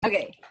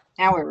Okay,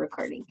 now we're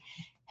recording.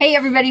 Hey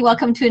everybody,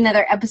 welcome to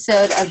another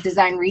episode of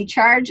Design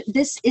Recharge.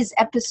 This is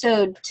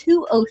episode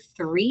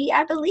 203,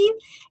 I believe,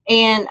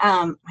 and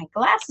my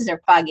glasses are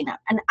fogging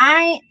up. And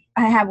I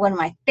have one of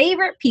my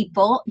favorite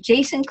people,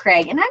 Jason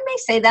Craig, and I may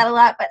say that a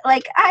lot, but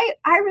like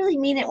I really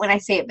mean it when I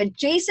say it. But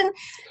Jason,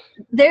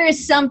 there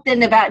is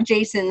something about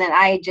Jason that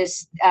I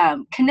just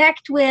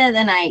connect with,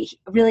 and I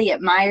really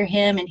admire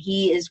him, and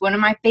he is one of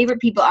my favorite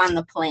people on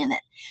the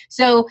planet.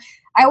 So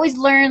I always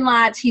learn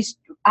lots.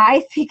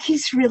 I think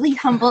he's really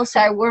humble, so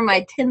I wore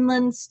my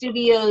Tinland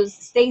Studios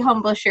Stay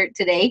Humble shirt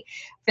today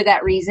for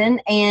that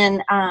reason.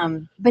 And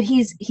but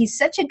he's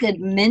such a good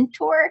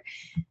mentor,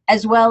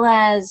 as well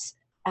as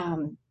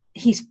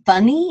he's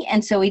funny,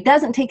 and so he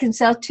doesn't take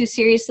himself too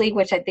seriously,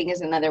 which I think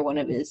is another one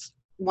of his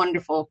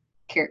wonderful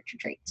character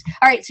traits.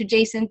 All right, so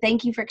Jason,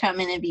 thank you for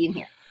coming and being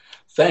here.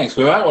 Thanks.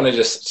 We might want to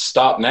just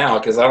stop now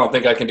because I don't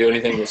think I can do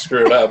anything to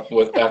screw it up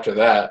with after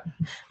that.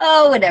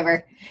 Oh,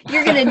 whatever.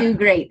 You're going to do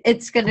great.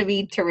 It's going to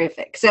be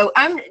terrific. So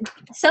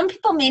some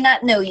people may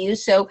not know you.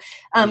 So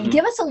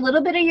give us a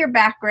little bit of your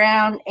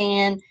background.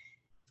 And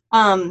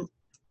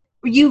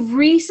you've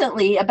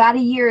recently, about a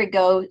year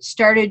ago,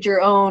 started your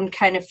own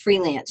kind of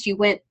freelance. You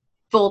went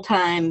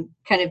full-time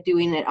kind of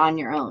doing it on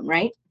your own,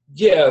 right?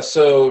 Yeah.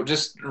 So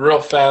just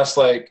real fast,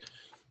 like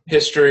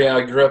history.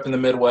 I grew up in the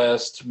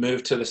Midwest,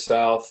 moved to the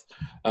South,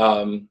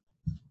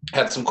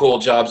 had some cool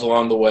jobs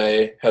along the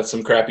way, had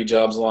some crappy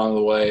jobs along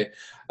the way.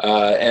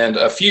 And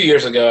a few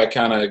years ago, I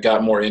kind of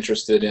got more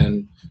interested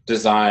in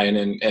design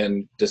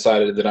and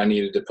decided that I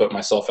needed to put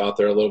myself out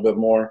there a little bit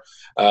more.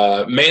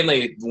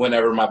 Mainly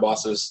whenever my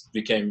bosses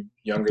became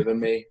younger than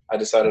me, I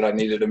decided I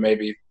needed to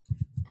maybe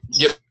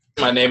get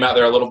my name out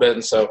there a little bit.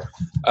 And so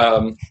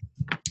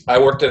I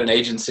worked at an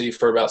agency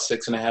for about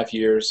 6.5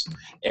 years,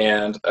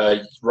 and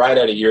right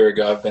at a year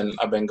ago,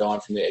 I've been gone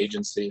from the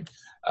agency,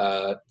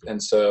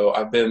 and so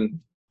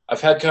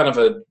I've had kind of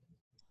an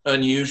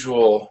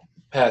unusual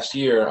past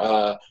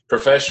year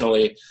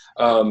professionally.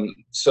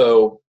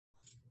 So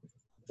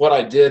what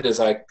I did is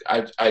I'm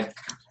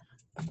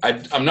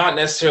not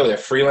necessarily a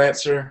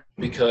freelancer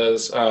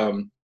because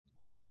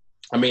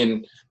I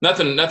mean,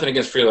 nothing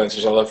against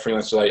freelancers. I love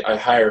freelancers. I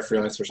hire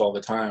freelancers all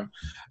the time,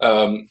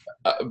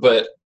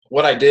 but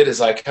what I did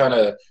is I kind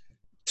of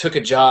took a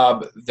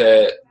job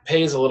that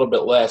pays a little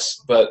bit less,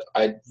 but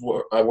I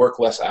work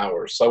less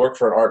hours. So I work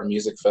for an art and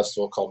music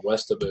festival called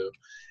Westaboo,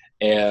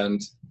 and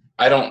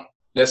I don't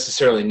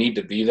necessarily need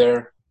to be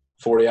there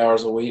 40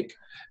 hours a week.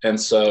 And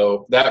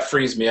so that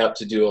frees me up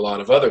to do a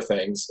lot of other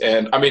things.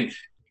 And I mean,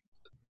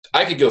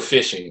 I could go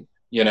fishing,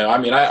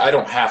 I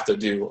don't have to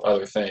do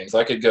other things.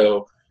 I could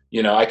go,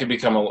 I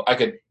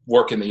could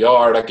work in the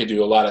yard. I could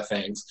do a lot of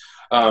things.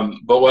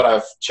 But what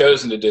I've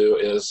chosen to do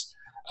is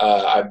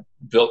I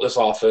built this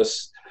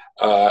office,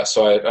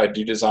 so I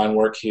do design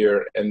work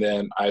here, and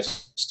then I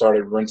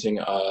started renting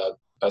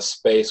a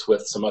space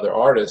with some other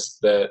artists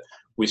that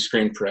we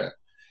screen print.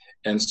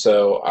 And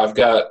so I've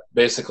got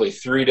basically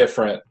 3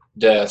 different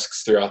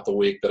desks throughout the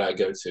week that I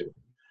go to,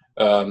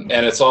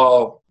 and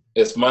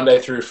it's Monday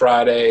through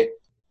Friday,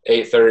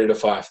 8:30 to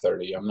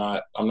 5:30.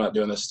 I'm not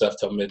doing this stuff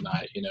till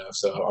midnight,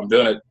 so I'm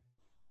doing it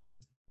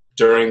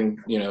during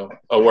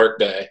a work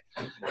day,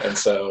 and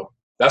so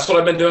that's what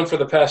I've been doing for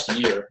the past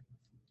year,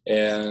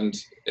 and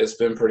it's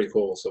been pretty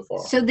cool so far.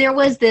 So there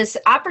was this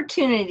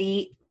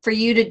opportunity for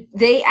you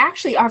they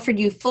actually offered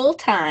you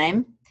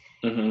full-time,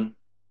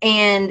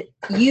 and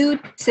you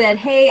said,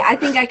 hey, I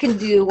think I can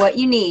do what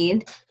you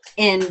need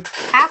in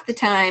half the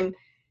time.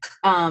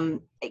 Kind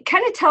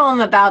of tell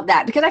them about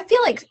that, because I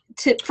feel like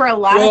for a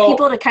lot of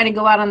people to kind of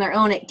go out on their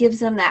own, it gives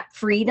them that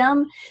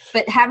freedom,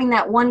 but having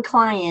that one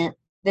client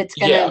that's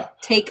going to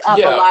take up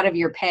a lot of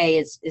your pay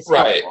is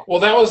right. helpful. Well,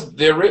 that was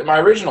my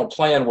original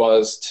plan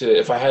was to,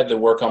 if I had to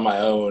work on my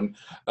own,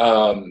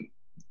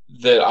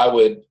 that I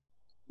would,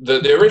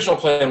 the original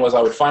plan was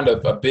I would find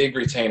a big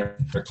retainer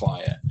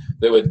client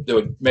that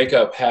would make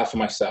up half of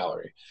my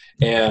salary.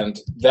 And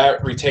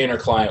that retainer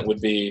client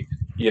would be,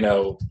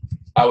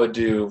 I would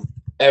do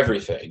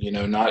everything,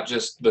 not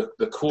just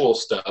the cool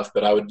stuff,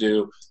 but I would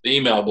do the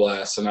email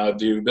blasts, and I would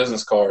do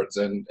business cards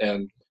and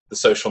the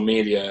social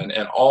media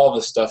and all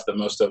the stuff that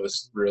most of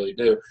us really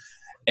do.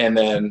 And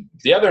then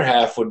the other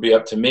half would be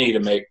up to me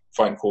to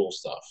find cool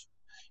stuff,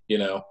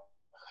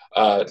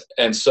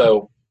 and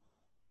so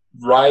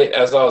right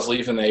as I was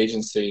leaving the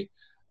agency,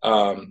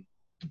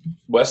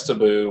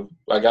 Westaboo,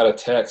 I got a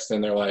text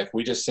and they're like,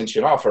 we just sent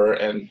you an offer.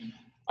 And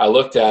I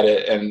looked at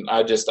it and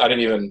I just yes,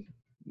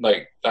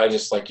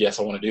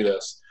 I want to do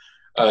this.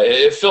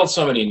 It filled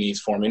so many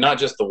needs for me, not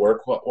just the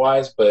work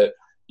wise, but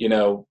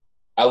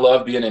I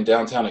love being in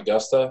downtown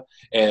Augusta,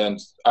 and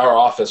our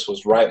office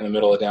was right in the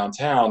middle of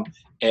downtown.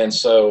 And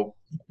so,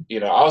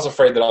 I was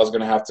afraid that I was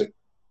going to have to,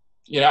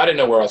 I didn't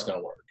know where I was going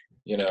to work,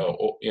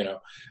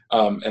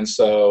 and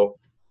so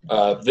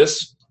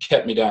this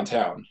kept me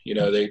downtown.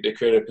 They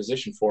created a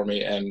position for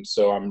me, and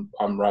so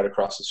I'm right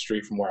across the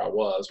street from where I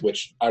was,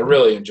 which I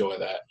really enjoy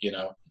that.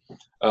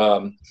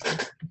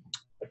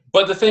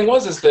 But the thing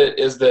was, is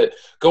that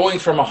going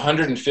from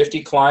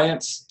 150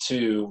 clients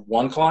to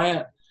one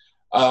client,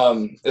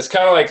 it's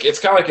kind of like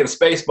in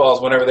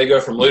Spaceballs whenever they go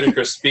from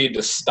ludicrous speed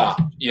to stop,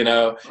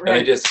 Right.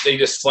 and he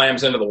just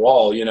slams into the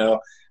wall,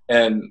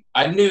 and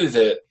I knew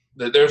that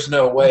there's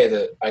no way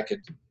that I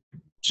could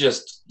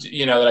just,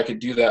 that I could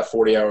do that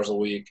 40 hours a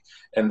week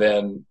and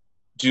then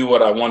do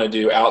what I want to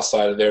do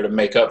outside of there to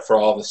make up for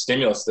all the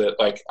stimulus that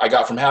like I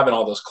got from having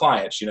all those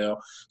clients,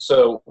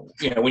 So,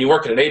 when you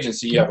work at an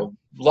agency, you have a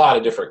lot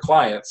of different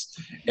clients,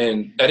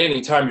 and at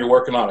any time you're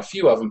working on a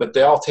few of them, but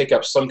they all take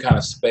up some kind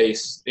of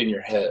space in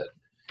your head,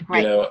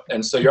 Right.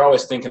 And so you're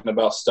always thinking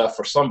about stuff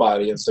for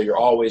somebody. And so you're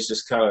always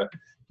just kind of,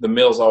 the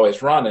mill's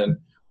always running.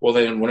 Well,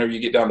 then whenever you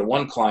get down to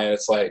one client,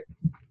 it's like,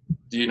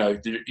 you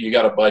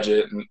got a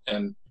budget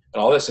and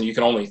all this, and you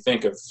can only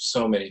think of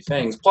so many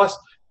things. Plus,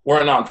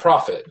 we're a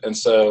nonprofit, and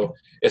so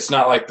it's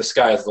not like the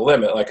sky is the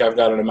limit. Like I've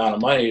got an amount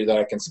of money that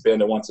I can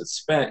spend, and once it's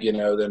spent,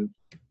 then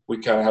we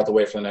kind of have to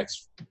wait for the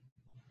next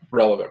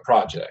relevant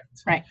project.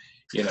 Right.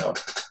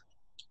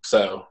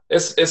 So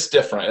it's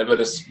different, but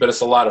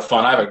it's a lot of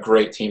fun. I have a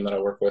great team that I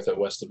work with at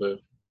Westaboo.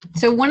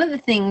 So one of the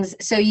things,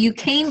 so you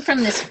came from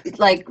this,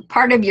 like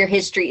part of your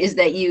history is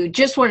that you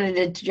just wanted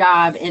a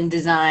job in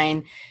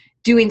design,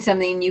 doing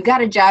something. You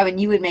got a job and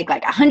you would make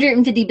like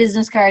 150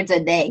 business cards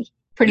a day,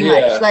 pretty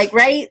much, like,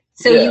 right?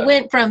 So you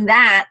went from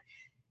that.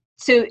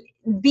 So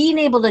being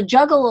able to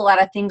juggle a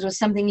lot of things was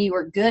something you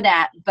were good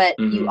at, but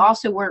you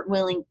also weren't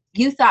willing.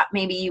 You thought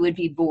maybe you would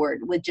be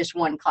bored with just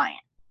one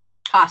client,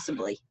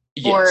 possibly,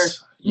 or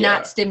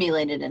not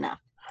stimulated enough.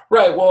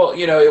 Right. Well,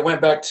 it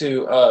went back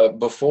to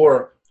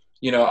before,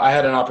 I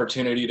had an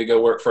opportunity to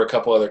go work for a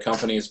couple other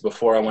companies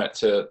before I went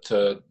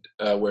to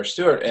Ware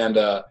Stewart, and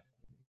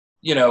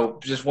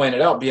just weighing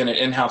it out, being an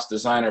in-house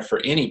designer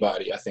for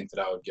anybody, I think that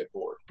I would get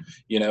bored,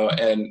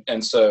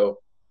 and so,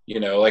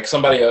 like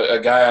a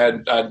guy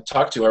I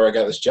talked to where I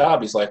got this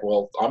job, he's like,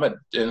 well, I'm an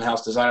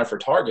in-house designer for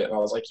Target. And I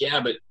was like, yeah,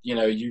 but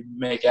you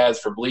make ads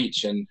for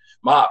bleach and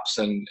mops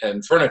and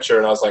furniture.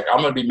 And I was like,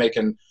 I'm going to be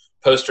making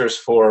posters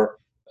for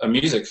a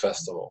music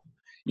festival,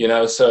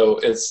 so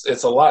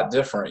it's a lot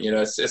different,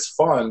 it's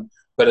fun,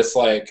 but it's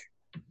like,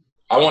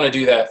 I want to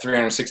do that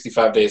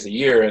 365 days a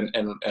year,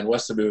 and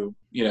Westaboo,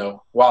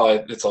 while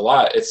it's a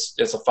lot, it's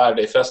a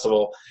 5-day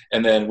festival,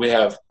 and then we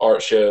have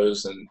art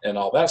shows and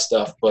all that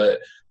stuff, but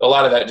a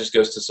lot of that just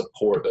goes to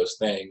support those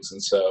things.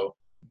 And so,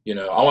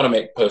 I want to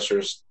make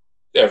posters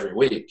every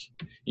week,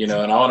 and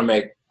I want to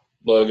make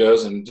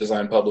logos and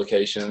design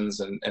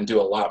publications and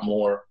do a lot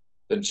more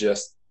than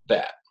just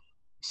that.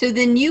 So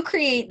then you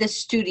create the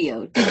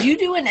studio. Did you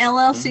do an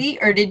LLC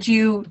or did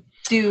you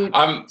do?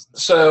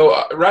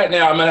 So right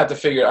now I'm gonna have to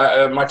figure.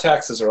 My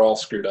taxes are all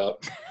screwed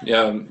up.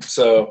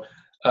 So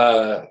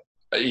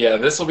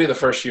this will be the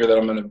first year that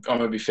I'm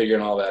gonna be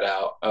figuring all that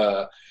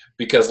out.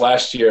 Because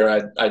last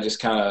year I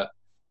just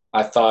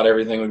I thought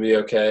everything would be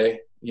okay,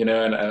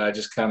 and I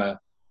just kind of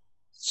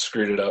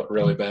screwed it up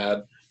really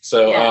bad.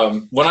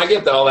 So when I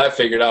get all that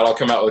figured out, I'll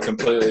come out with a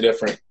completely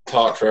different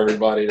talk for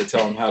everybody to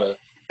tell them how to.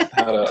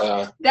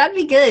 That'd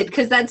be good,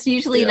 because that's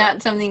usually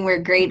not something we're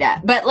great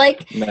at. But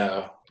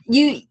no.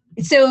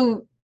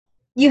 So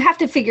you have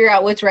to figure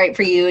out what's right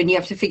for you, and you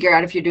have to figure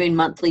out if you're doing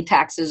monthly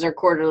taxes or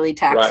quarterly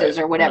taxes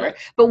or whatever. Right.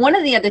 But one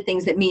of the other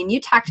things that me and you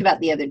talked about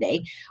the other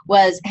day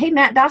was, hey,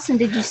 Matt Dawson,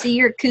 did you see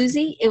your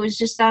koozie? It was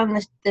just on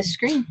the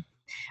screen.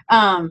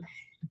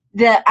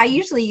 I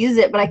usually use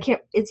it, but I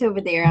can't. It's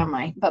over there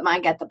on but I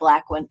got the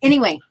black one.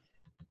 Anyway,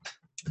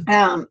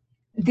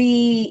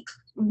 the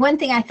one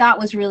thing I thought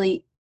was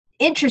really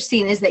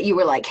interesting is that you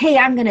were like, hey,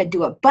 I'm going to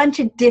do a bunch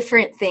of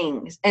different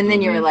things. And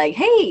then you were like,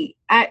 hey,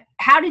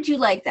 how did you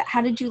like that? How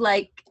did you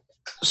like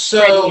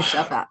spreading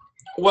yourself out?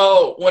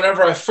 Well,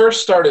 whenever I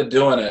first started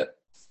doing it,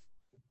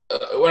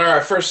 whenever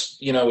I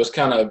first, was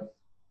kind of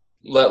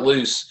let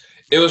loose,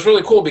 it was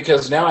really cool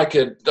because now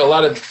a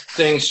lot of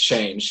things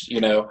changed,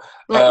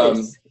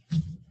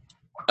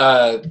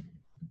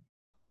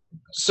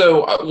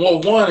 So,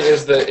 one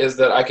is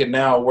that I could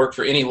now work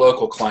for any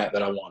local client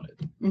that I wanted.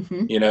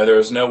 Mm-hmm. There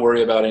was no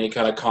worry about any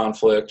kind of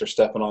conflict or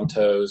stepping on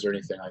toes or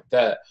anything like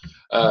that.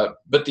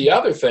 But the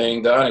other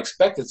thing, the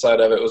unexpected side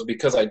of it, was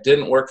because I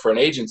didn't work for an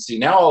agency.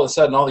 Now all of a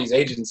sudden, all these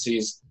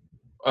agencies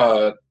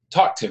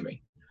talk to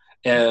me,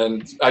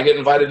 and I get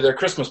invited to their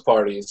Christmas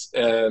parties,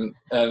 and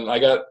I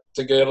got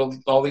to go to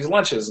all these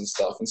lunches and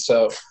stuff. And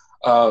so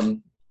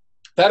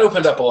that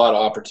opened up a lot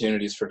of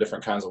opportunities for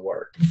different kinds of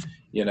work.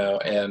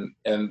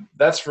 And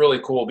that's really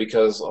cool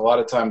because a lot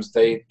of times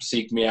they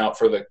seek me out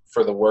for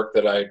the work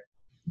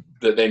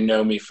that they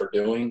know me for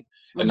doing,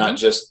 and not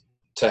just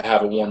to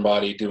have a warm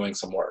body doing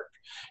some work.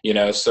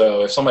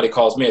 So if somebody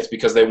calls me, it's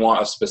because they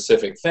want a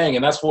specific thing,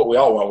 and that's what we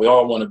all want. We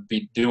all want to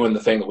be doing the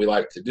thing that we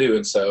like to do.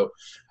 And so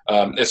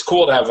it's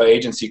cool to have an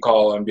agency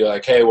call and be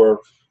like, hey, we're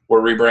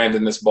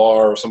rebranding this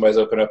bar, or somebody's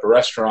opened up a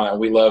restaurant, and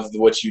we love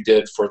what you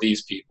did for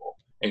these people,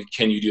 and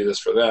can you do this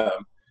for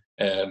them?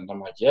 And I'm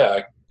like,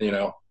 yeah,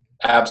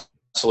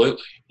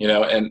 absolutely,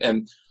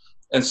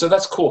 and so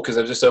that's cool because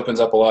it just opens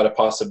up a lot of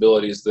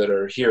possibilities that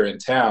are here in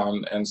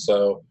town. And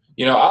so,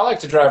 I like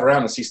to drive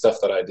around and see stuff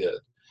that I did.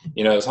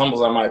 As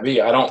humble as I might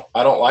be, I don't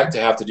like to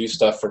have to do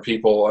stuff for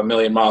people a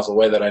million miles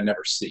away that I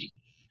never see.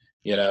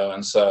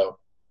 And so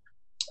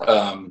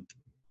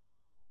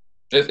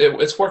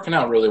it's working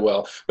out really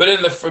well.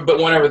 But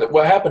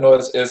what happened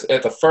is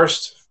at the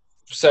first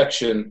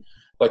section,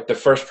 like the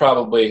first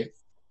probably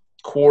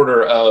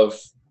quarter of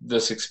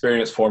this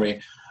experience for me,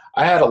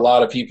 I had a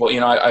lot of people.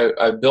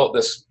 I built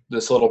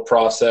this little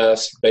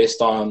process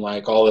based on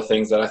like all the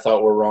things that I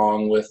thought were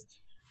wrong with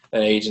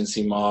an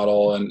agency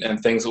model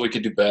and things that we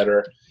could do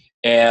better.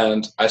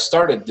 And I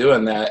started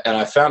doing that, and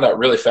I found out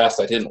really fast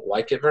I didn't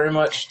like it very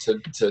much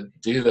to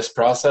do this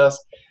process.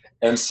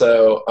 And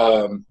so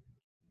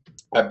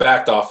I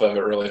backed off of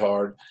it really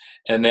hard.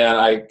 And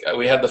then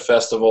we had the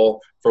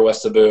festival for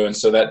Westabu, and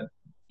so that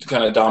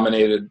kind of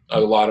dominated a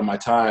lot of my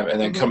time. And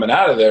then coming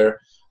out of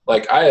there,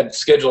 like I had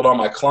scheduled all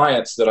my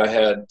clients that I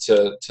had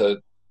to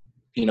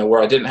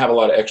where I didn't have a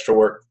lot of extra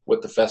work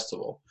with the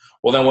festival.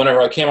 Well, then whenever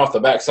I came off the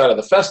backside of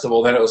the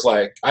festival, then it was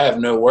like I have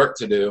no work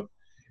to do.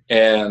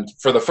 And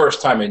for the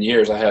first time in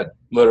years, I had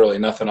literally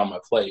nothing on my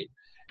plate,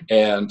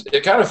 and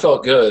it kind of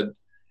felt good.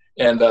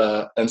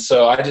 And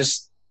so I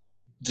just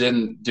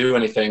didn't do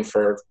anything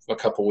for a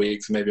couple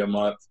weeks, maybe a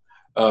month.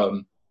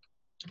 And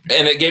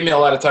it gave me a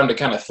lot of time to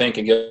kind of think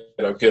and get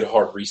a good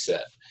hard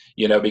reset,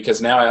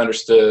 because now I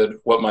understood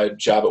what my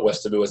job at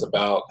Westabu was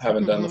about,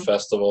 having done the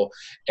festival.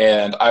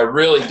 And I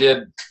really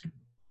did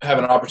have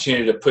an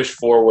opportunity to push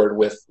forward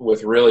with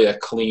really a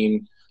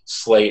clean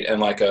slate and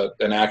like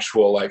an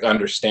actual like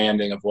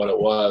understanding of what it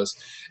was.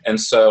 And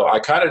so I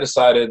kind of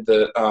decided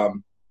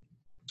that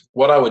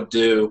what I would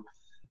do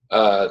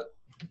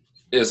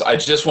is I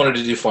just wanted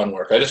to do fun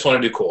work. I just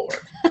wanted to do cool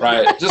work,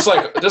 right? just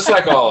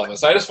like all of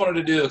us. I just wanted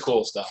to do the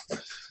cool stuff.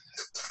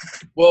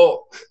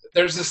 Well,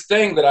 there's this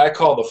thing that I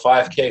call the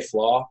 5K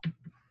flaw.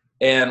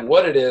 And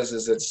what it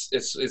is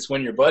it's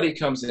when your buddy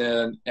comes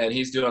in and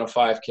he's doing a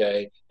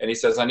 5K and he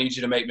says, I need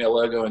you to make me a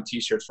logo and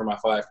t-shirts for my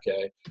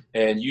 5K.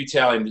 And you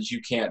tell him that you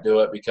can't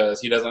do it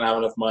because he doesn't have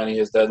enough money,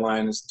 his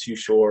deadline is too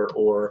short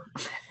or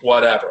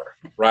whatever,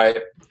 right?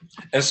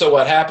 And so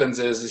what happens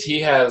is he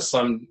has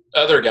some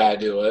other guy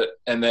do it.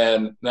 And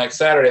then next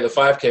Saturday, the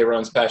 5K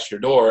runs past your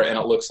door and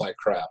it looks like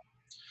crap.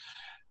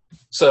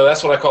 So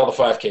that's what I call the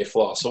 5K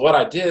flaw. So what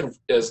I did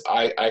is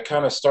I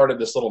kind of started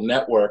this little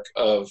network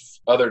of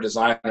other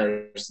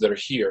designers that are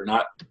here,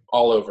 not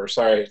all over.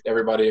 Sorry,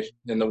 everybody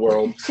in the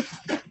world.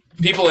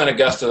 People in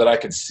Augusta that I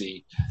could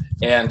see.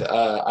 And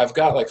I've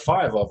got like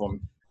 5 of them.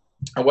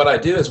 And what I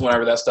do is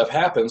whenever that stuff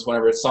happens,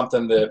 whenever it's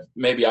something that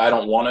maybe I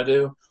don't want to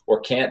do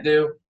or can't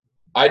do,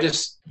 I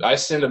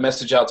send a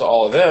message out to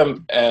all of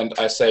them and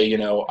I say,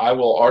 I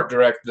will art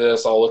direct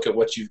this. I'll look at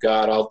what you've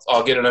got.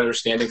 I'll get an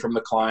understanding from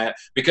the client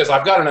because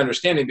I've got an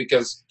understanding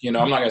because, I'm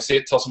not going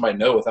to tell somebody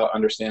no without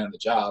understanding the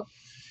job.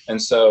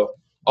 And so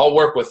I'll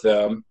work with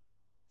them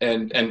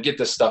and get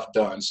this stuff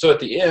done. So at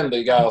the end,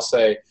 the guy will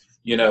say,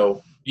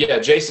 yeah,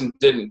 Jason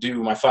didn't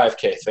do my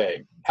 5K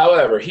thing.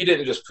 However, he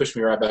didn't just push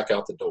me right back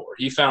out the door.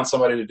 He found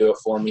somebody to do it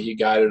for me. He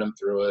guided him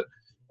through it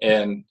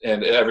and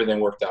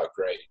everything worked out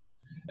great.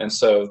 And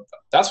so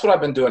that's what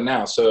I've been doing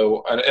now.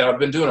 So, and I've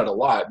been doing it a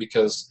lot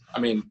because,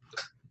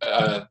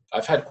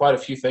 I've had quite a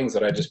few things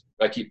that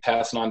I keep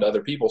passing on to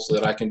other people so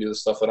that I can do the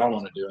stuff that I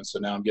want to do. And so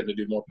now I'm getting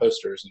to do more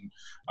posters and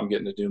I'm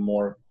getting to do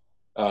more,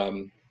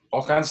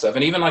 all kinds of stuff.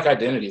 And even like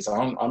identities,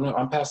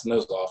 I'm passing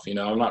those off.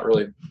 I'm not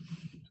really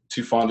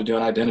too fond of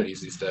doing identities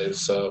these days.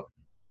 So,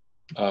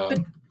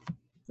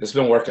 it's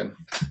been working.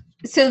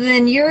 So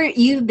then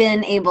you've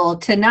been able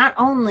to not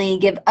only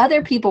give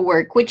other people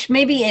work, which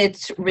maybe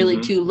it's really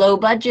too low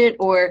budget,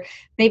 or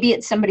maybe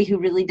it's somebody who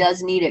really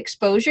does need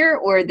exposure,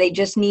 or they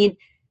just need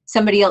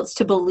somebody else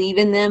to believe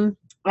in them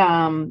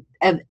and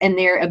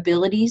their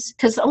abilities.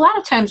 Because a lot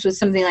of times with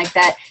something like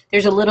that,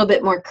 there's a little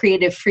bit more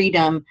creative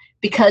freedom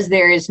because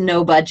there is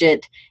no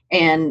budget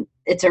and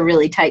it's a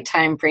really tight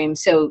time frame.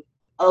 So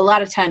a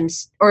lot of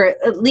times, or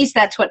at least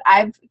that's what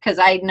because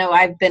I know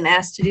I've been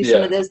asked to do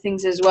some of those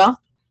things as well.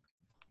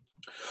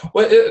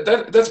 Well,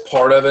 that's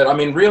part of it.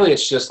 Really,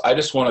 it's just I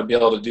just want to be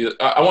able to do.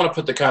 I want to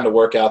put the kind of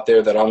work out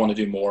there that I want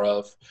to do more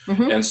of,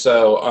 and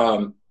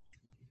so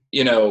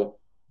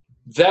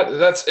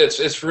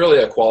it's really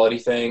a quality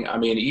thing.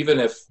 Even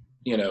if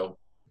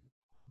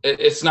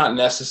it's not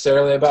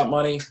necessarily about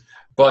money,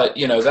 but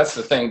that's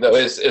the thing though.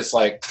 It's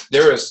like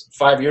there was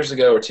 5 years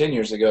ago or 10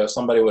 years ago,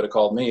 somebody would have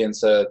called me and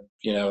said,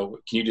 can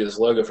you do this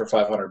logo for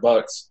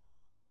 $500?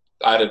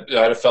 I'd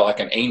have felt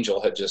like an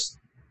angel had just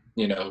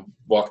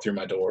walk through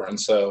my door. And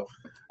so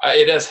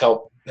it does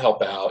help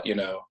out,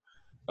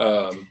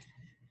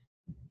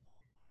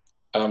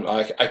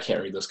 I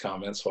can't read those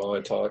comments while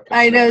I talk.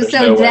 I know.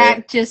 So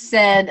Zach just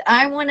said,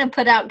 I want to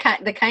put out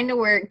the kind of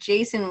work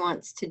Jason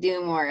wants to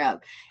do more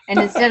of. And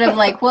instead of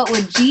like, what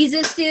would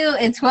Jesus do?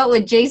 It's what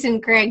would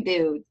Jason Craig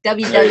do?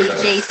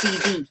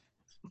 WWJCD.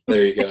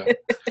 There you go.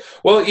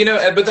 Well,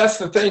 but that's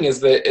the thing is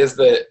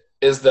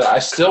that I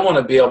still want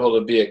to be able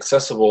to be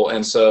accessible.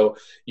 And so,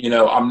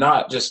 I'm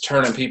not just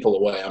turning people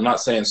away. I'm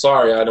not saying,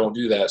 sorry, I don't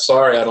do that.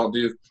 Sorry, I don't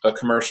do a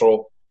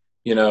commercial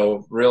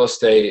real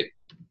estate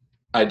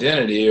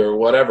identity or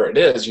whatever it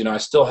is, I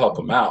still help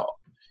them out,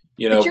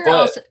 But you're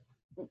also,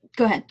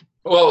 go ahead.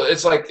 Well,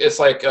 it's like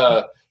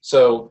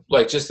so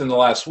like just in the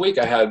last week,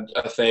 I had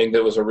a thing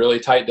that was a really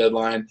tight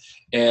deadline,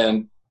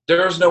 and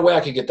there was no way I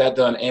could get that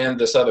done and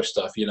this other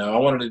stuff. I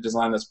wanted to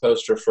design this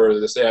poster for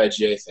this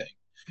AIGA thing,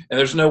 and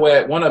there's no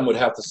way one of them would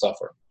have to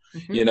suffer,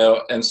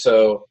 and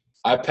so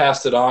I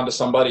passed it on to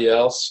somebody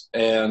else,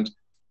 and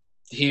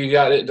he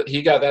got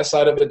that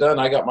side of it done.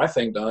 I got my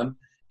thing done,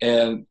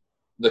 and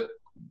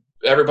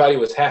everybody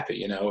was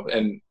happy,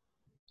 and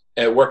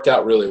it worked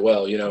out really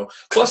well,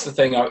 Plus the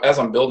thing, as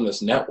I'm building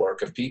this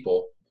network of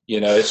people,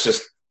 it's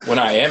just when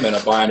I am in a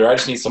bind or I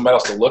just need somebody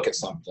else to look at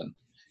something,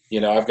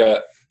 I've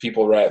got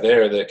people right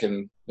there that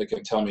can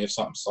tell me if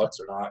something sucks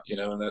or not,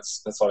 and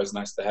that's always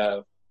nice to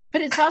have.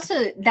 But it's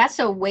also, that's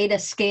a way to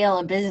scale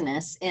a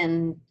business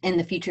in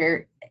the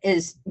future,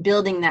 is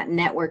building that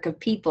network of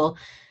people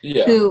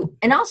who,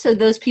 and also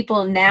those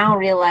people now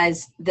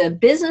realize, the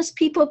business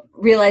people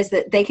realize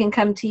that they can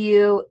come to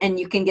you and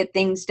you can get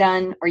things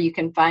done, or you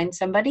can find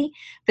somebody.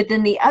 But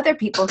then the other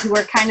people who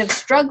are kind of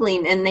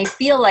struggling and they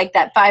feel like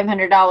that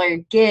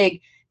 $500 gig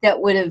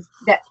that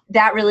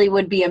really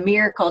would be a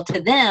miracle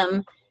to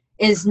them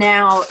is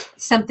now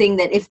something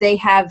that if they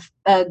have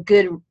a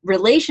good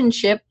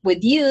relationship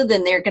with you,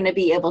 then they're going to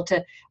be able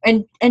to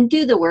and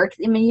do the work.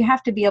 I mean, you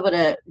have to be able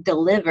to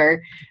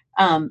deliver,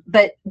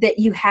 but that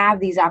you have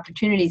these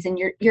opportunities and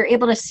you're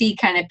able to see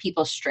kind of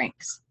people's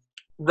strengths.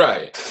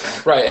 Right.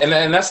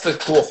 And that's the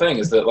cool thing,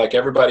 is that like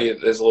everybody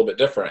is a little bit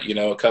different.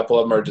 A couple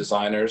of them are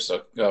designers.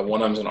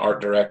 One of them's an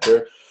art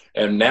director.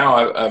 And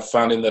now I've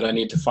found that I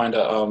need to find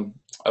a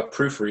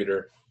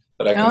proofreader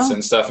that I can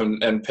send stuff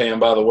and pay them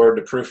by the word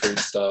to proofread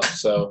stuff.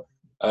 So,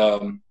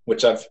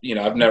 which I've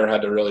never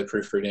had to really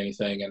proofread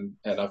anything, and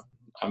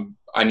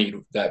I need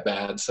that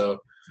bad. So,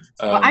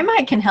 well,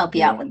 I can help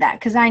you out with that,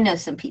 because I know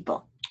some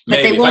people, but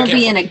maybe they won't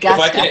be in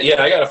Augusta.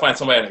 I got to find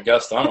somebody in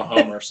Augusta. I'm a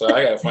homer, so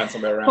I got to find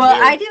somebody around well,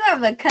 there. I do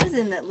have a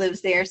cousin that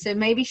lives there, so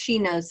maybe she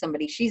knows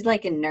somebody. She's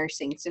like in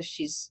nursing, so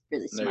she's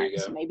really smart.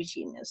 So maybe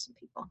she knows some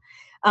people.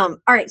 All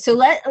right, so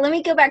let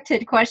me go back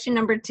to question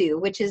number 2,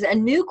 which is a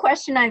new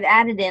question I've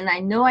added in. I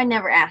know I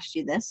never asked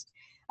you this.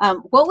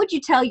 What would you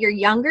tell your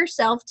younger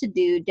self to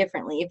do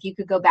differently if you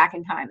could go back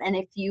in time? And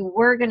if you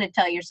were going to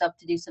tell yourself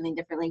to do something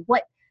differently,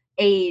 what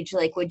age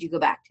would you go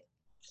back to?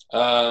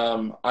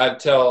 I'd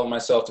tell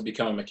myself to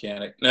become a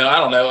mechanic. No, I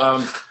don't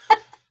know.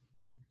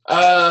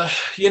 I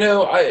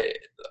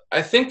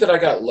think that I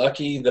got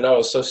lucky that I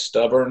was so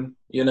stubborn,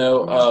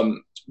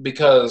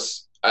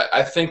 because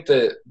I think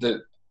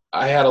that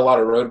I had a lot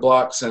of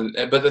roadblocks,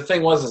 but the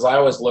thing was I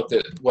always looked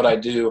at what I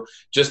do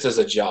just as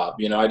a job.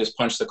 I just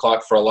punched the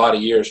clock for a lot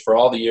of years, for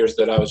all the years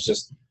that I was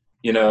just,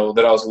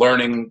 that I was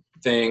learning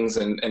things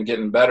and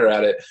getting better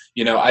at it.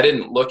 I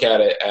didn't look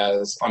at it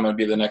as I'm going to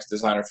be the next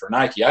designer for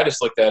Nike. I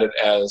just looked at it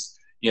as,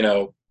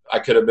 I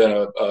could have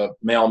been a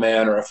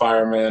mailman or a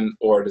fireman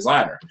or a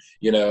designer,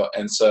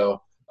 and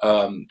so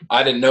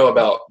I didn't know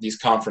about these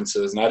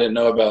conferences, and I didn't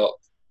know about,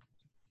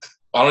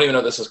 I don't even know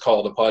if this is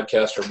called a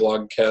podcast or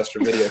blogcast or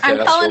videocast. I'm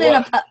calling it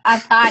a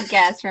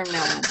podcast from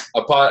now on.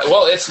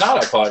 Well, it's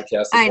not a podcast.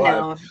 It's I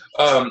live.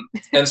 know.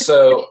 And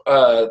so,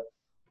 I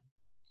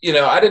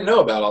didn't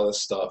know about all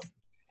this stuff.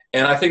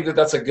 And I think that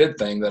that's a good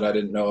thing that I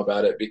didn't know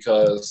about it,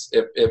 because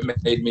it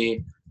made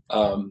me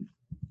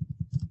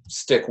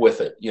stick with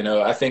it.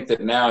 I think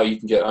that now you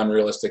can get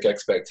unrealistic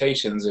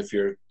expectations if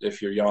you're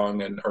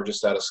young or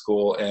just out of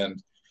school,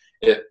 and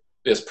it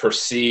is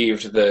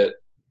perceived that,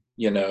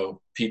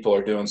 people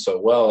are doing so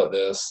well at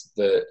this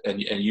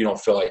and you don't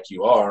feel like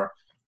you are,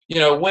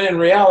 when in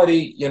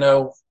reality,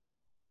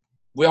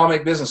 we all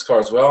make business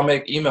cards. We all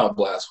make email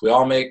blasts. We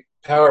all make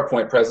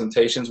PowerPoint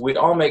presentations.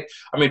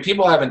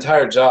 People have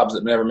entire jobs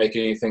that never make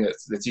anything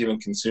that's even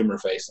consumer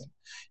facing,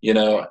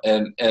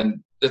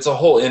 and it's a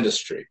whole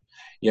industry,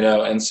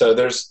 and so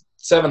there's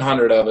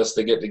 700 of us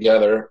that get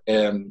together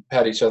and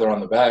pat each other on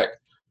the back,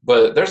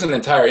 but there's an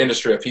entire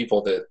industry of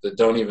people that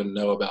don't even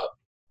know about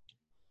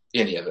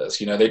any of this.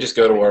 They just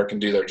go to work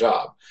and do their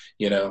job.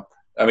 Go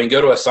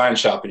to a sign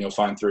shop and you'll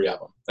find 3 of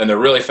them, and they're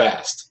really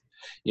fast,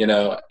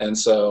 and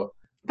so.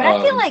 But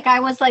I feel like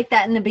I was like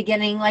that in the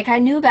beginning. Like, I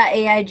knew about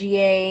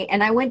AIGA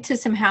and I went to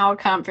some Howard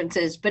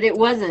conferences, but it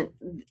wasn't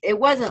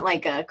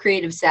like a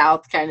Creative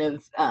South kind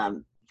of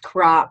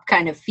crop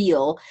kind of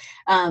feel.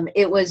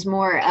 It was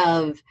more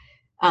of,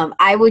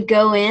 I would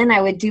go in,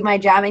 I would do my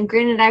job, and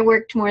granted, I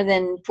worked more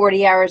than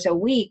 40 hours a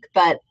week,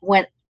 but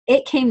when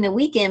it came the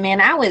weekend,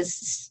 man, I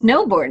was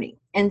snowboarding,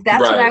 and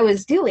that's what I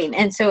was doing.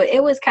 And so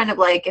it was kind of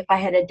like, if I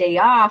had a day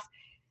off,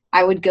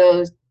 I would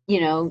go,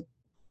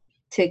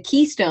 to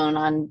Keystone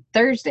on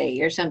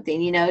Thursday or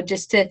something,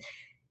 just to,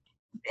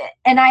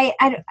 and I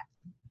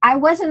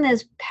wasn't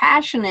as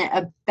passionate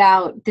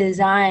about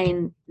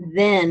design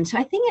then. So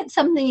I think it's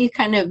something you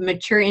kind of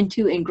mature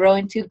into and grow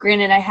into.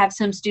 Granted, I have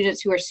some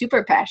students who are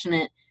super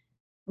passionate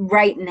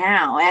right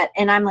now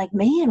and I'm like,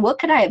 man, what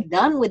could I have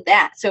done with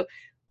that? So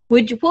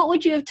what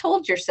would you have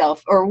told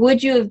yourself, or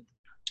would you have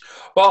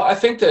Well, I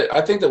think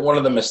that one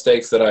of the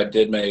mistakes that I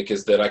did make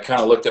is that I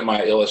kind of looked at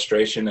my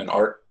illustration and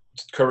art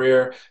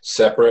career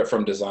separate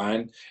from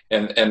design,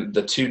 and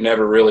the two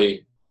never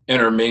really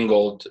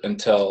intermingled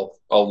until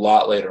a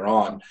lot later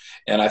on.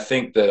 And I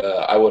think that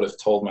I would have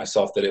told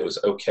myself that it was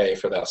okay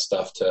for that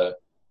stuff to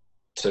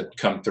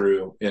come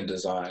through in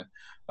design.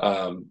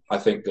 I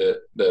think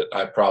that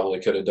I probably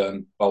could have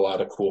done a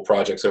lot of cool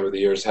projects over the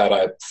years had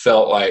I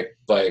felt like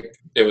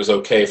it was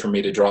okay for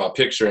me to draw a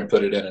picture and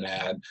put it in an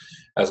ad,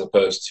 as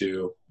opposed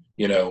to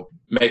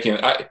making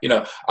I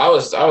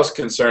was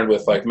concerned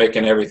with like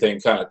making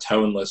everything kind of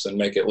toneless and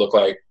make it look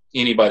like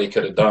anybody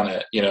could have done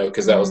it,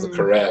 because that was the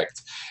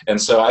correct. And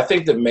so I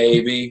think that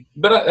maybe,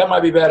 but that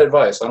might be bad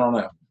advice. I don't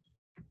know.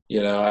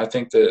 I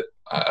think that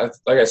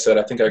like I said,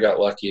 I think I got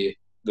lucky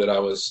that I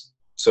was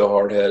so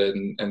hard-headed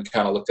and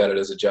kind of looked at it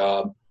as a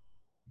job.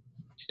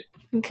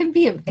 It can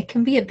be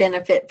a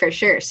benefit for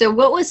sure. So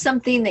what was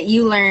something that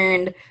you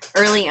learned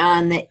early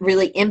on that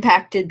really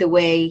impacted the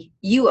way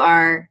you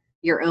are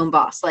your own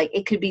boss? Like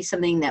it could be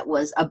something that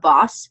was a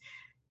boss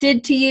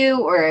did to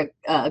you or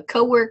a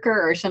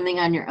coworker or something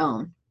on your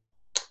own.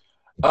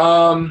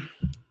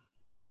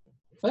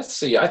 Let's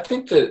see. I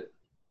think that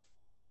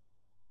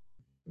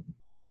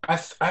I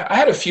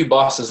had a few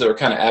bosses that were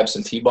kind of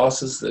absentee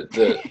bosses that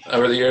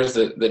over the years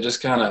that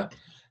just kind of,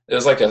 I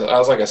was like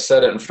a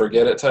set it and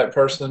forget it type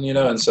person,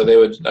 and so they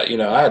would,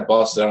 I had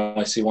bosses that I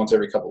only see once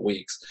every couple of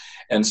weeks.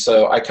 And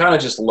so I kind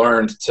of just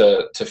learned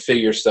to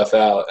figure stuff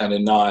out and to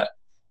not,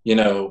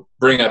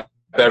 bring up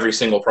every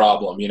single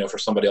problem, for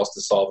somebody else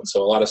to solve. And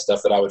so a lot of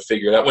stuff that I would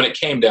figure out when it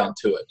came down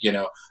to it,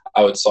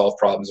 I would solve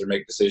problems or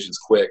make decisions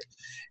quick.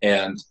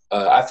 And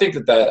I think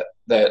that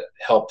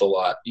helped a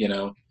lot,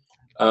 that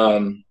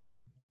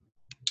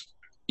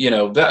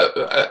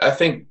I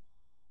think,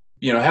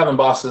 having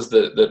bosses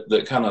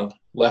that kind of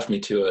left me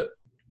to it.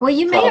 Well,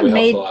 you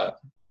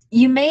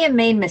may have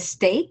made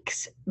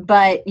mistakes,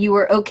 but you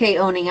were okay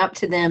owning up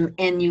to them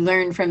and you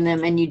learned from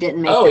them and you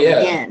didn't make them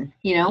again,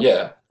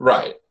 Yeah.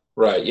 Right.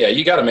 Yeah.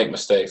 You got to make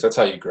mistakes. That's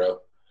how you grow.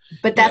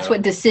 But that's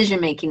what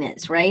decision making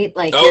is, right?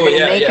 Like you're going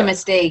to make a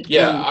mistake.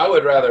 Yeah. I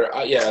would rather,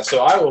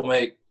 so I will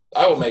make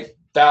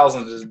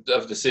thousands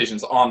of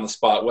decisions on the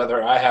spot,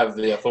 whether I have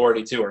the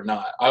authority to or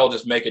not. I'll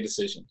just make a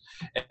decision.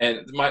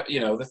 And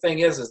the thing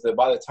is that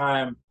by the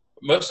time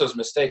most of those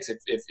mistakes,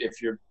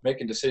 if you're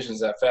making decisions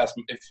that fast,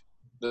 if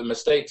the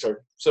mistakes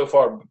are so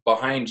far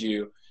behind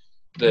you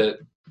that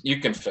you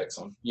can fix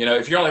them.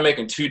 If you're only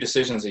making 2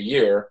 decisions a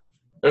year,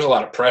 there's a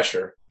lot of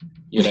pressure.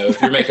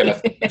 If you're making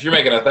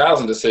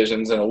 1,000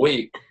 decisions in a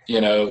week,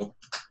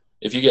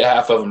 if you get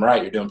half of them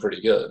right, you're doing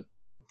pretty good.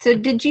 So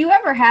did you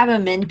ever have a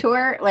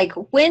mentor? Like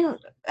when,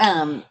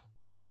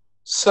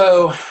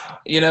 So,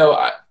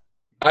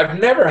 I've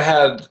never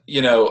had,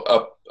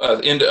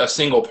 a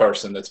single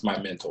person that's my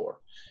mentor,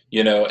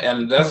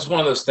 and that's one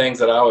of those things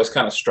that I always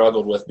kind of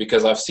struggled with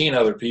because I've seen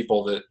other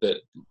people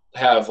that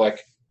have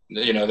like,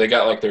 they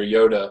got like their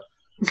Yoda.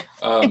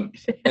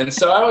 And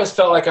so I always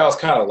felt like I was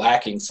kind of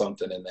lacking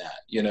something in that,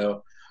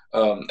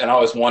 and I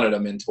always wanted a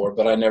mentor,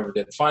 but I never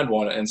did find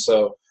one. And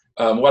so,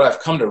 what I've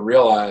come to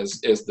realize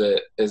is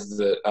that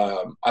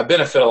I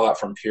benefit a lot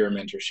from peer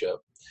mentorship.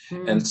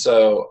 And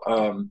so,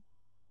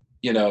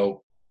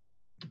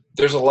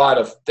 there's a lot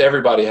of,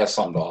 everybody has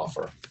something to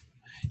offer,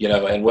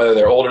 and whether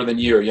they're older than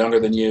you or younger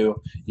than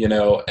you,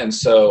 and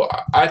so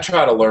I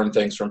try to learn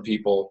things from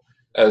people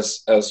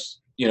as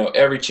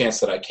every chance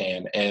that I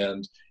can.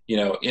 And,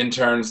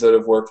 interns that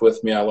have worked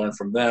with me, I learn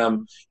from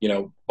them,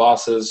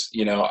 bosses,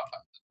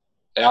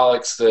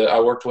 Alex that I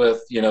worked with,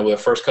 the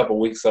first couple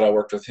of weeks that I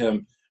worked with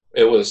him,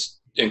 it was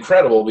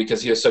incredible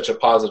because he was such a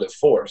positive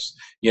force,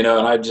 and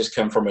I just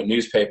come from a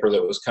newspaper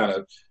that was kind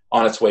of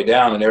on its way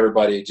down and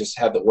everybody just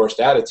had the worst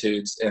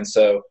attitudes. And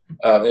so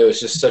it was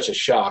just such a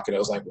shock. And it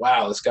was like,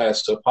 wow, this guy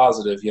is so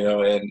positive,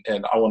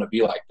 and I want to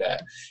be like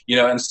that,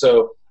 and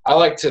so I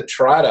like to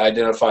try to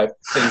identify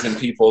things in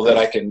people that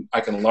I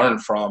can learn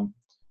from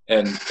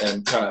and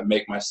kind of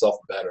make myself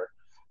better.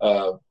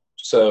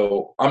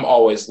 So I'm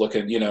always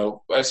looking,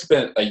 I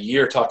spent a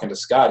year talking to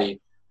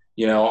Scotty,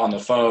 on the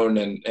phone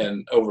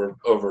and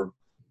over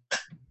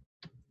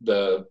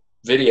the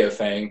video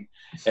thing.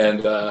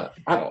 And I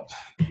don't,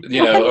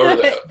 over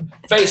the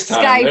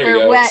FaceTime, Skype there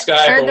you go,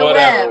 Skype or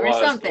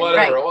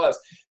whatever it was,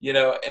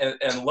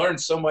 and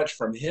learned so much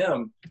from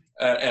him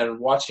and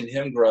watching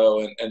him grow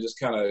and just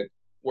kind of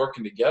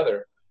working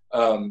together.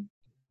 And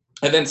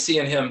then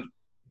seeing him,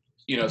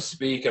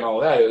 speak and all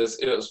that, it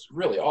was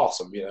really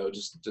awesome,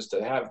 just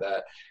to have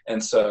that.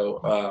 And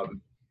so,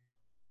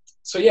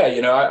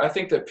 yeah, I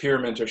think that peer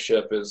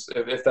mentorship is,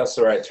 if that's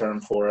the right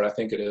term for it, I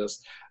think it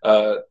is,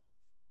 that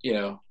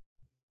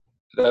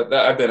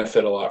I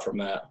benefit a lot from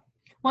that.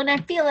 Well, and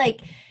I feel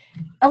like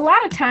a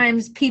lot of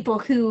times people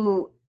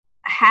who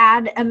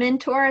had a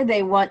mentor,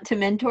 they want to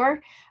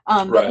mentor.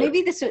 But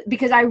maybe this,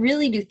 because I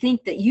really do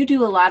think that you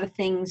do a lot of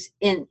things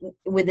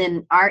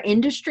within our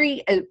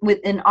industry,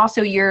 and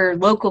also your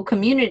local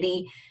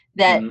community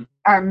that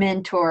are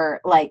mentor.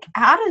 Like,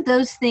 how do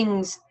those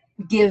things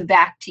give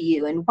back to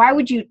you? And why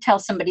would you tell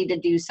somebody to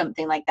do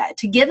something like that,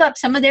 to give up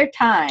some of their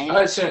time?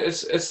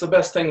 It's the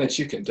best thing that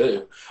you can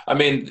do. I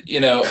mean,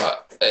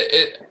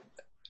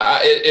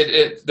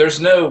 there's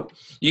no,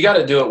 you got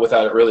to do it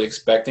without it really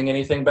expecting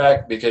anything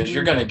back, because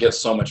you're going to get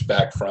so much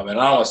back from it. And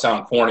I don't want to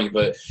sound corny,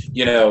 but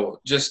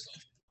just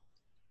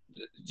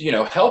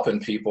helping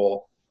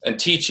people and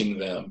teaching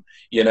them,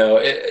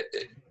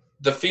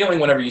 the feeling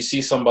whenever you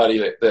see somebody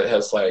that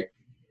has like,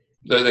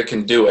 that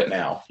can do it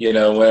now,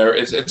 where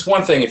it's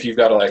one thing if you've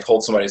got to like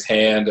hold somebody's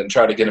hand and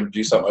try to get them to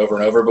do something over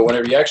and over, but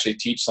whenever you actually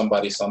teach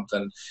somebody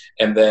something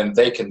and then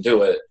they can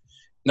do it,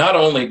 not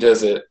only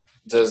does it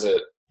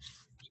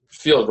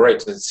feel great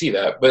to see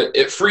that, but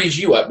it frees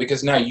you up,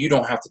 because now you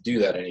don't have to do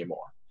that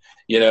anymore,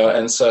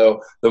 and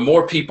so the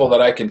more people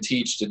that I can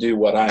teach to do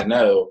what I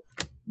know,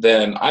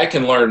 then I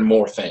can learn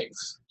more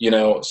things,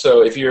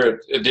 so if you're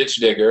a ditch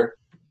digger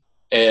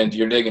and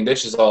you're digging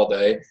ditches all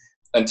day,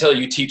 until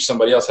you teach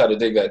somebody else how to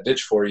dig that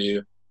ditch for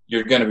you,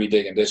 you're going to be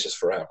digging ditches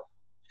forever,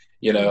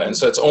 and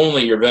so it's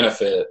only your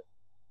benefit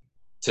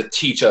to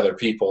teach other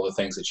people the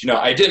things that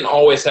I didn't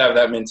always have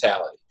that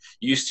mentality.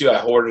 Used to, I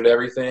hoarded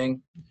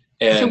everything,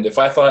 and if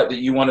I thought that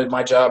you wanted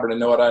my job or to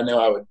know what I know,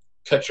 I would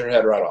cut your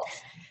head right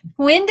off.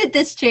 When did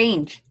this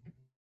change?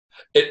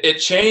 It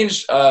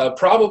changed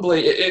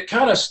probably. It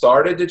kind of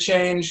started to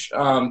change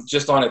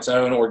just on its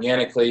own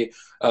organically,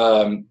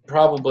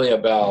 probably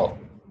about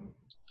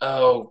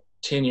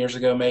 10 years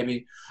ago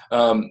maybe,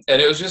 and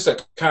it was just a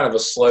kind of a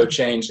slow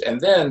change.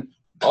 And then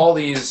all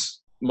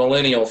these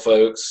millennial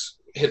folks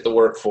hit the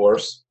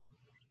workforce,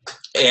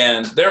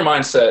 and their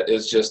mindset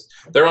is just,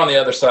 they're on the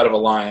other side of a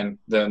line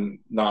than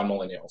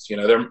non-millennials.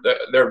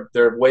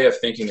 Their way of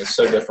thinking is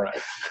so different.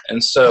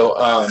 And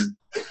so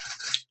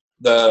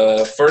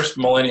the first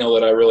millennial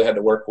that I really had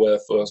to work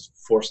with, was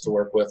forced to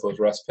work with, was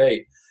Russ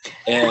Pate.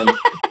 And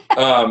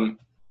and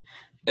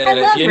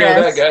Russ.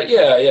 that guy,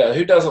 yeah,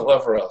 who doesn't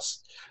love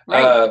Russ?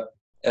 Right.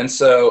 And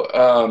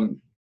so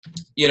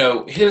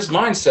his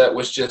mindset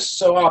was just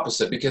so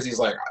opposite, because he's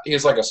like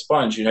a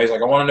sponge. He's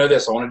like, I want to know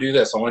this, I want to do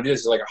this, I want to do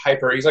this.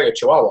 He's like a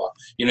chihuahua.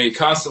 He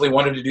constantly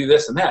wanted to do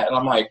this and that. And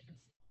I'm like,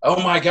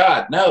 oh my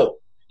God, no,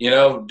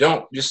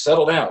 don't, just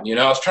settle down.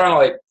 I was trying to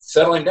like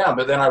settle him down,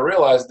 but then I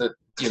realized that,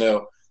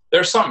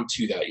 there's something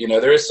to that.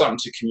 There is something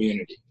to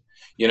community,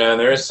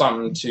 there is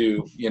something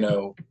to,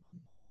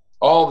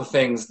 all the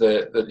things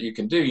that you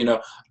can do.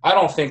 I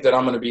don't think that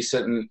I'm going to be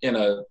sitting in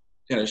a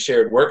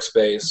shared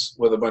workspace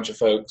with a bunch of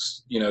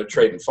folks,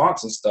 trading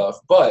fonts and stuff.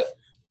 But,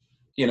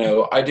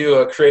 I do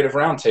a creative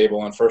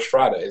roundtable on First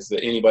Fridays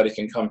that anybody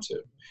can come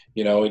to.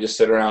 We just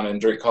sit around and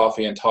drink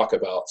coffee and talk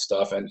about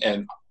stuff.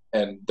 And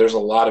there's a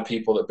lot of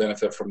people that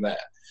benefit from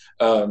that.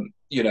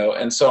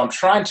 And so I'm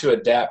trying to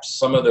adapt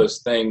some of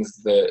those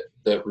things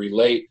that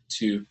relate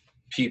to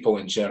people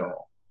in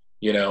general,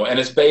 and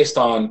it's based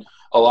on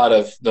a lot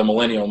of the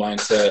millennial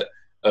mindset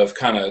of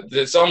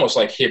it's almost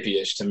like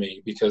hippie-ish to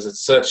me, because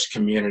it's such a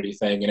community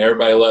thing and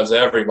everybody loves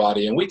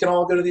everybody and we can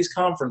all go to these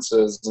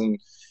conferences. And,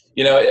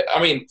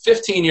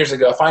 15 years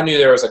ago, if I knew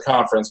there was a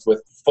conference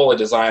full of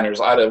designers,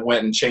 I'd have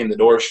went and chained the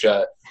door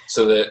shut,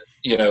 so that,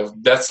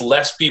 that's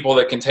less people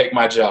that can take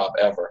my job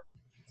ever,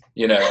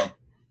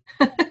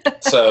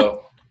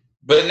 So,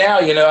 but now,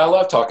 I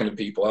love talking to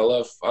people. I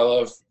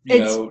love,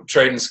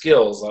 trading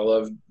skills. I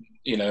love,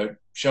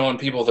 showing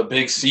people the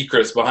big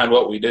secrets behind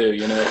what we do.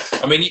 That's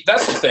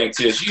the thing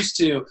too,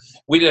 is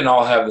we didn't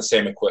all have the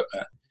same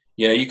equipment.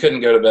 You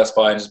couldn't go to Best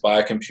Buy and just buy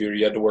a computer.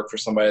 You had to work for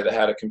somebody that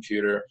had a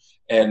computer.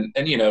 And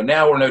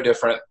now we're no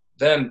different.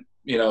 Then,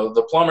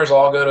 the plumbers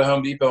all go to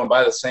Home Depot and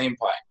buy the same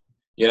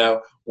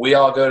pipe. We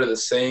all go to the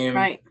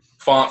same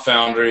font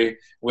foundry.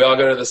 We all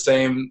go to the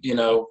same,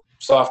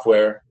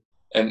 software.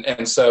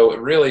 And so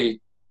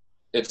really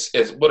it's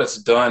what it's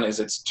done is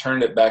it's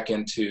turned it back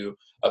into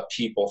a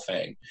people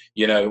thing.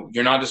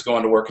 You're not just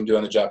going to work and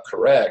doing the job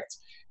correct.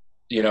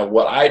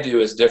 What I do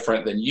is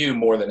different than you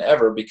more than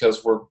ever,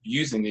 because we're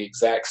using the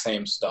exact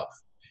same stuff.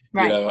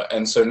 Right.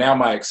 And so now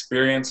my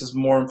experience is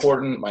more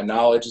important, my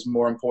knowledge is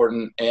more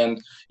important, and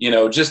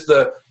just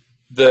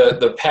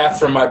the path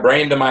from my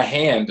brain to my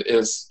hand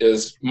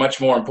is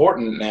much more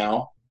important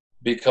now,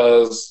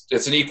 because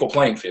it's an equal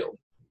playing field.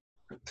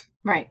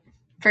 Right,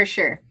 for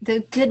sure. The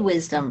good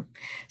wisdom.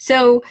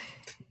 So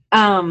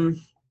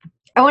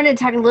I want to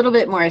talk a little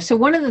bit more. So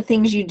one of the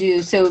things you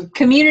do, so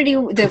community,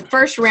 the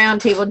first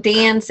roundtable,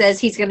 Dan says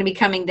he's going to be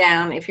coming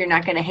down if you're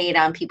not going to hate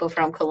on people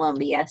from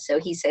Columbia. So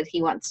he said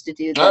he wants to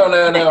do that. Oh,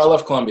 no, I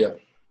love Columbia.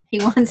 He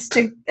wants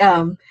to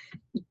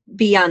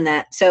be on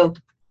that. So,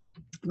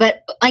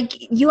 but like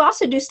you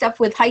also do stuff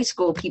with high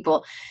school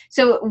people.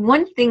 So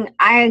one thing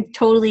I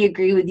totally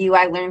agree with you.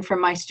 I learn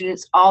from my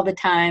students all the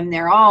time.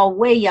 They're all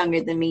way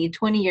younger than me,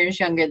 20 years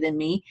younger than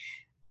me.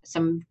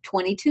 Some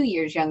 22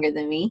 years younger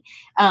than me.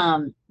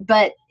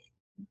 But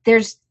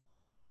there's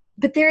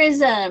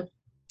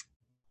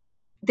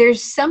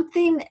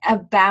something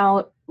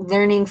about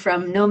learning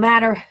from no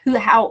matter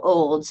how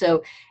old.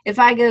 So if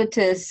I go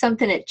to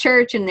something at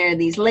church and there are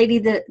these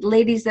ladies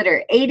that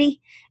are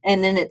 80,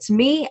 and then it's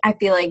me, I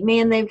feel like,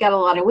 man, they've got a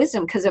lot of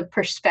wisdom because of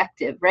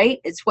perspective, right?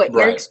 It's what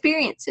your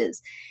experience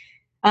is.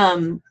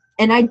 And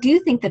I do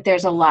think that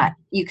there's a lot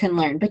you can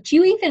learn, but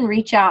you even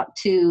reach out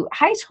to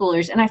high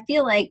schoolers, and I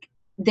feel like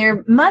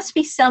there must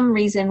be some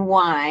reason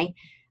why,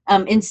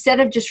 instead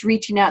of just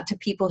reaching out to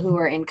people who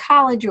are in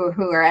college or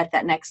who are at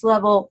that next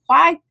level,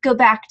 why go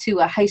back to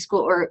a high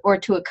school or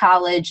to a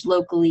college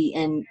locally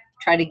and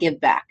try to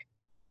give back?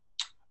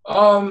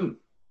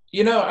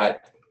 You know,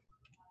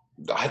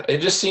 it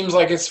just seems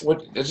like it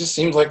just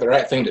seems like the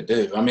right thing to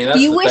do. I mean, that's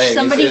do you the wish thing.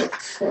 Somebody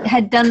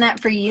had done that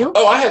for you?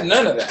 Oh, I had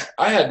none of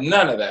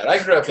that.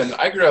 I grew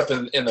up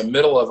in the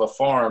middle of a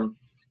farm,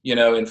 you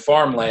know, in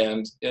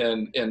farmland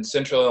in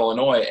central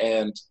Illinois,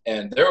 and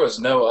there was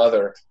no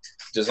other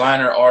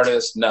designer,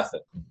 artist,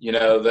 nothing. You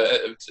know,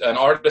 an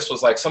artist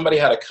was like somebody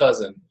had a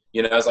cousin.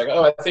 You know, I was like,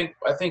 oh,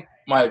 I think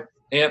my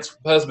aunt's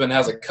husband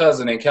has a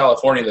cousin in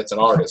California that's an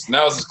artist, and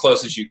that was as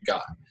close as you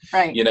got.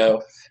 Right. You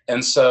know,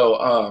 and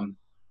so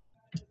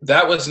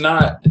that was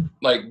not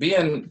like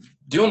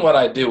doing what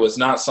I do was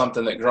not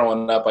something that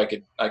growing up I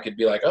could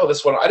be like, oh,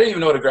 this one. I didn't even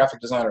know what a graphic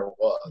designer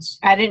was.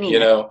 I didn't either. You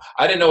know,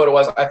 I didn't know what it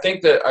was. I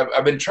think that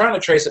I've been trying to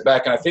trace it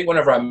back, and I think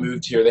whenever I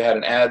moved here, they had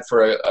an ad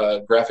for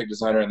a graphic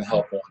designer in the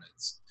Help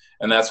Wanteds,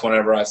 and that's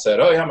whenever I said,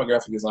 oh yeah, I'm a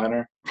graphic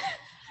designer.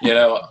 You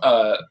know,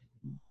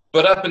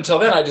 but up until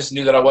then, I just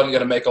knew that I wasn't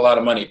going to make a lot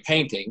of money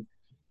painting.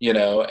 You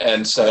know,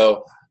 and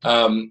so,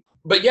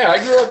 but yeah,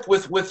 I grew up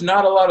with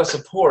not a lot of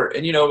support,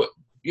 and you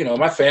know,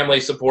 my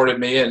family supported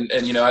me, and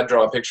you know, I'd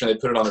draw a picture and they'd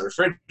put it on the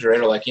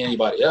refrigerator like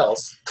anybody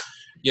else,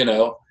 you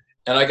know,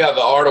 and I got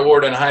the art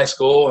award in high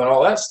school and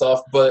all that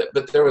stuff, but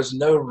there was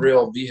no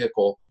real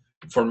vehicle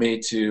for me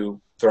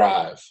to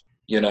thrive.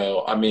 You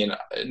know, I mean,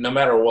 no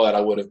matter what, I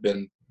would have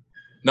been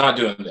not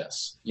doing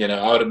this, you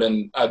know,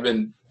 I'd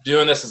been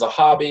doing this as a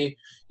hobby,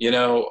 you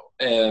know,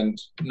 and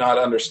not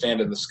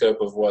understanding the scope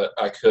of what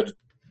I could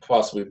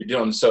possibly be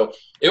doing. So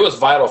it was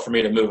vital for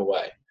me to move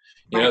away.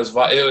 You know,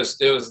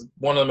 it was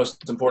one of the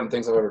most important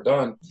things I've ever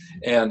done,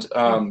 and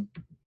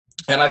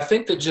I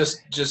think that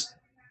just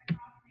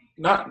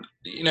not,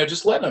 you know,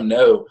 just letting them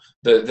know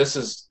that this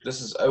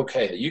is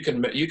okay, that you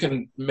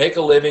can make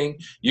a living,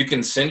 you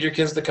can send your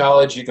kids to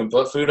college, you can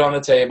put food on the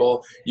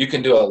table, you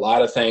can do a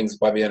lot of things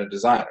by being a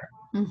designer.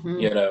 Mm-hmm.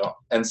 You know,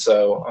 and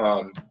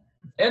so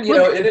and you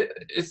know,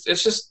 it's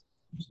just.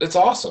 It's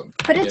awesome.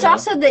 But it's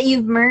also that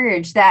you've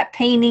merged that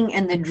painting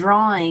and the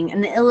drawing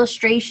and the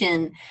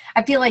illustration.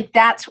 I feel like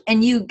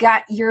and you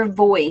got your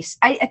voice.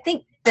 I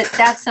think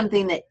that's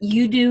something that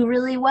you do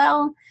really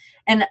well.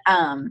 And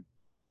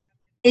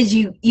is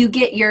you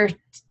get your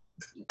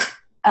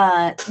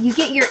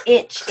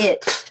itch,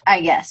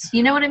 I guess.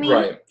 You know what I mean?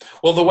 Right.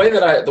 Well, the way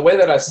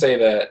that I say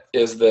that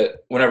is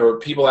that whenever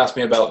people ask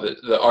me about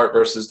the art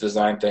versus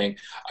design thing,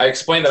 I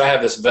explain that I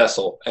have this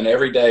vessel, and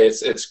every day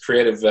it's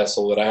creative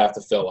vessel that I have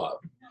to fill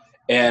up.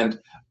 And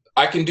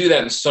I can do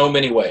that in so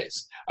many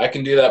ways. I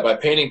can do that by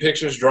painting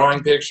pictures,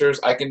 drawing pictures.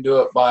 I can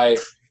do it by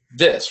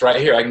this right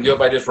here. I can do it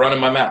by just running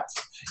my mouth.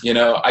 You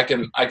know, I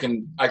can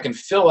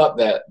fill up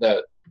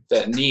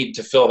that need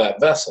to fill that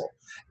vessel.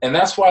 And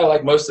that's why,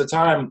 like, most of the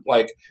time,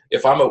 like,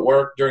 if I'm at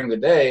work during the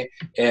day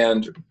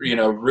and, you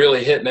know,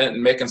 really hitting it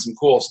and making some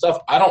cool stuff,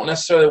 I don't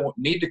necessarily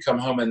need to come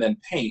home and then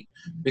paint,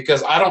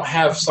 because I don't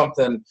have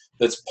something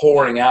that's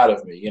pouring out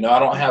of me. You know, I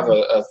don't have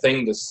a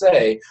thing to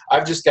say.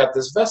 I've just got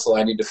this vessel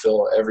I need to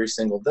fill every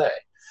single day.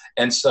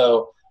 And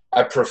so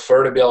I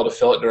prefer to be able to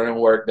fill it during a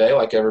work day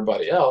like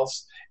everybody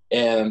else.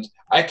 And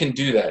I can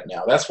do that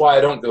now. That's why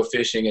I don't go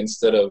fishing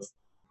instead of,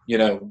 you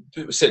know,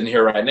 sitting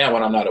here right now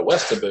when I'm not at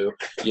Westaboo.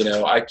 You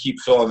know, I keep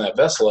filling that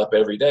vessel up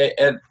every day,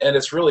 and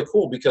it's really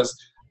cool because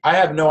I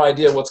have no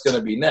idea what's going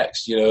to be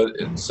next, you know.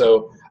 And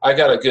so I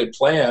got a good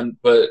plan,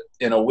 but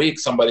in a week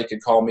somebody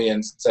could call me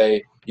and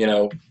say, you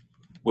know,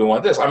 we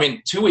want this. I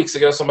mean, 2 weeks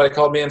ago somebody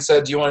called me and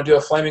said, do you want to do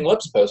a Flaming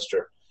Lips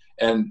poster?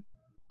 And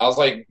I was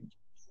like,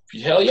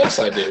 hell yes,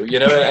 I do, you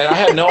know, and I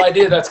had no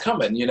idea that's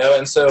coming, you know.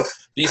 And so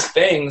these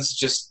things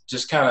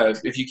just kind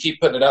of, if you keep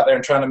putting it out there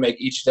and trying to make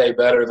each day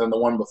better than the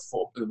one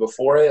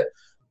before it,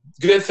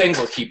 good things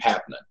will keep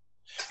happening.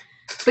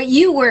 But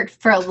you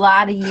worked for a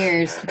lot of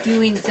years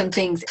doing some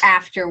things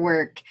after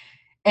work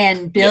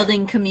and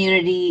building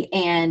community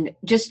and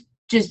just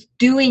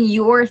doing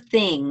your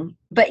thing.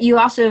 But you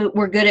also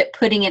were good at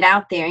putting it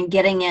out there and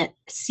getting it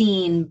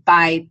seen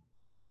by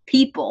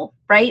people,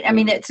 right? I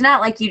mean, it's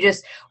not like you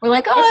just were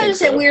like, oh, I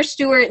was at Weir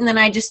Stewart and then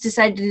I just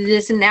decided to do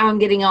this and now I'm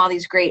getting all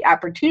these great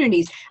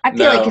opportunities. I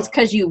feel like it's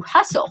because you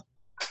hustle.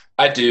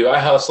 I do. I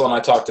hustle and I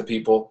talk to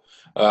people.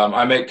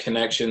 I make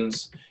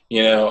connections.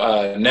 You know,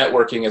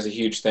 networking is a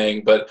huge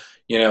thing, but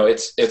you know,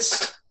 it's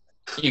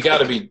you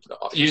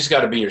just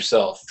got to be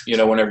yourself. You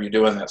know, whenever you're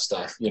doing that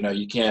stuff, you know,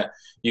 you can't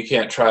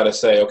try to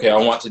say, okay, I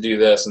want to do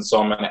this, and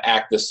so I'm going to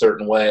act this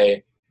certain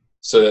way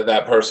so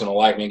that person will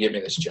like me and get me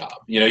this job.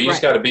 You know, you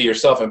just got to be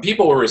yourself, and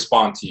people will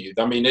respond to you.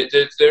 I mean,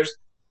 there's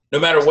no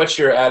matter what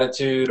your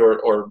attitude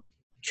or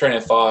train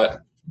of thought,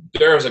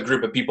 there's a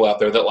group of people out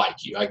there that like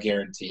you, I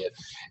guarantee it.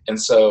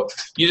 And so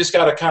you just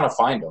got to kind of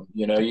find them,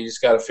 you know, you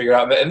just got to figure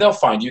out, and they'll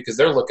find you because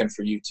they're looking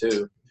for you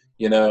too,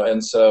 you know.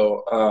 And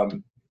so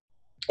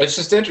it's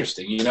just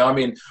interesting, you know. I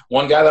mean,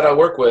 one guy that I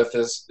work with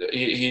is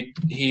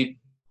he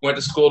went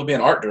to school to be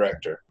an art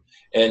director,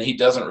 and he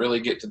doesn't really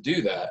get to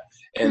do that.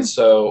 And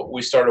so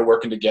we started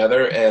working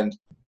together, and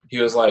he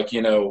was like,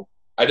 you know,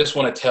 I just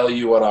want to tell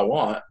you what I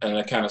want, and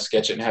I kind of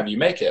sketch it and have you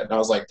make it. And I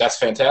was like, that's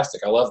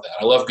fantastic. I love that.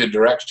 I love good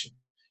direction,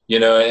 you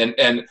know,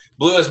 and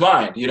blew his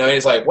mind. You know,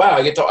 he's like, wow,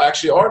 I get to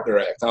actually art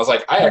direct. And I was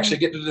like, I actually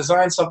get to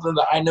design something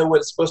that I know what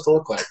it's supposed to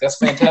look like. That's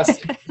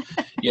fantastic.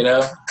 You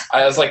know,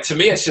 I was like, to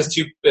me, it's just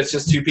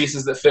two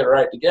pieces that fit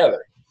right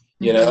together,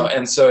 you know.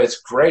 And so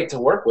it's great to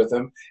work with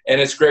him, and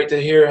it's great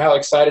to hear how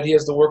excited he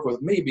is to work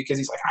with me, because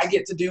he's like, I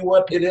get to do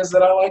what it is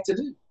that I like to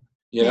do.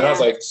 You know, I was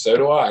like, so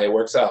do I. It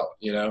works out,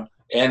 you know,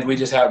 and we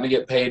just happen to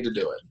get paid to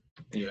do it,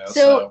 you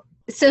know.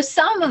 So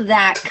some of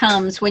that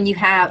comes when you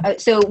have,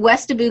 so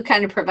Westaboo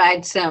kind of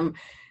provides some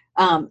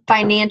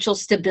financial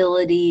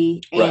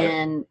stability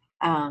and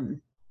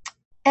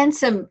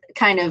some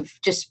kind of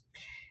just,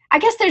 I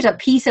guess there's a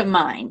peace of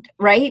mind,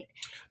 right?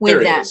 With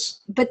there that.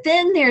 is. But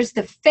then there's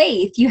the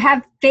faith. You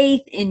have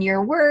faith in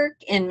your work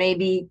and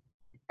maybe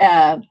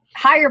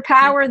higher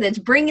power that's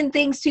bringing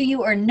things to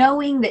you, or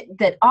knowing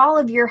that all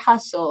of your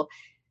hustle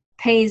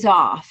pays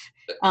off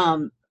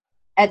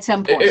at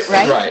some point,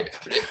 right? Right.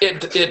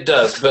 It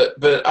does. But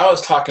I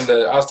was talking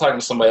to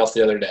somebody else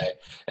the other day,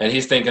 and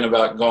he's thinking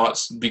about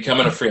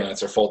becoming a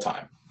freelancer full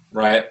time,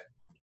 right?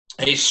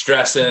 He's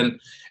stressing,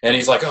 and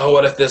he's like, oh,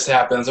 what if this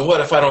happens, and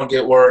what if I don't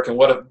get work, and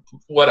what if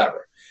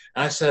whatever.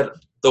 And I said,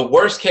 the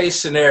worst case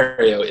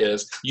scenario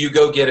is you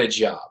go get a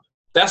job.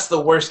 That's the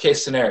worst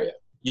case scenario.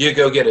 You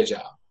go get a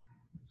job.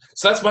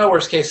 So that's my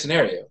worst case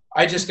scenario.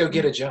 I just go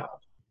get a job.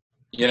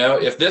 You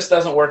know, if this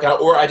doesn't work out,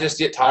 or I just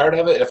get tired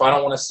of it, if I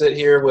don't want to sit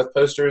here with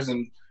posters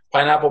and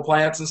pineapple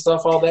plants and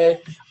stuff all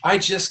day, I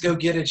just go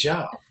get a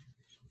job.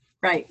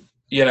 Right.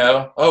 You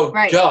know,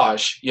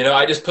 gosh, you know,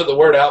 I just put the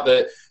word out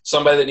that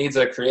somebody that needs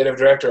a creative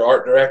director,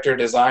 art director,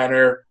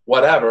 designer,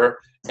 whatever,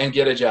 and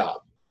get a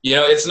job. You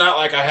know, it's not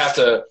like I have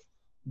to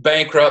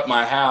bankrupt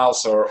my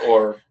house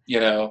or you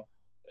know.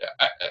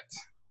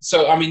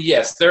 So, I mean,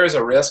 yes, there is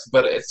a risk,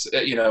 but it's,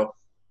 you know,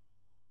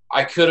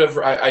 I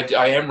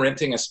am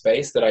renting a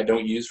space that I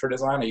don't use for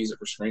design. I use it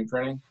for screen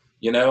printing,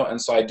 you know,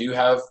 and so I do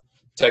have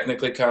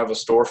technically kind of a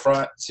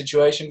storefront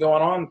situation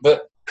going on,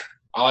 but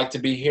I like to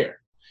be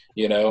here,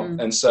 you know,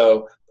 and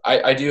so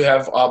I do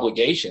have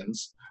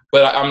obligations,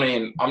 but I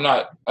mean,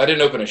 I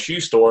didn't open a shoe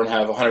store and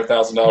have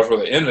 $100,000 worth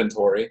of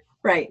inventory.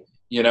 Right.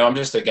 You know, I'm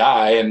just a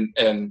guy,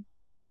 and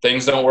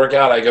things don't work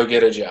out, I go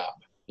get a job,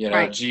 you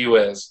know, gee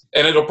whiz.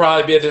 And it'll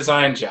probably be a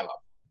design job.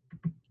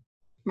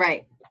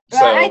 Right.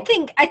 So, I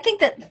think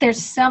that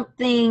there's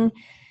something,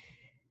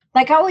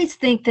 like, I always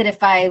think that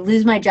if I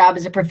lose my job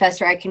as a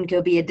professor, I can go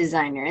be a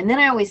designer. And then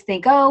I always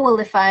think, oh, well,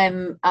 if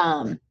I'm,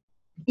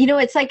 you know,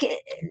 it's like,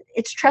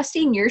 it's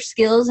trusting your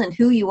skills and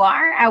who you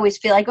are. I always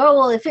feel like, oh,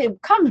 well, if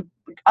it comes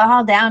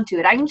all down to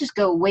it, I can just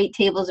go wait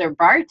tables or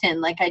bartend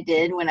like I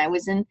did when I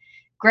was in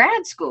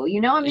grad school.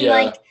 You know, I mean,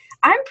 like,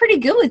 I'm pretty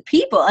good with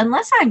people.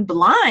 Unless I'm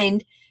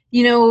blind,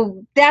 you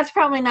know, that's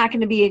probably not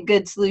going to be a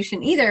good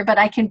solution either, but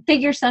I can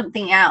figure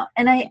something out.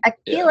 And I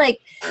feel like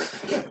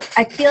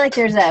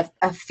there's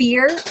a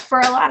fear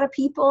for a lot of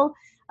people.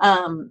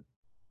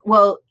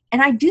 Well,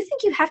 and I do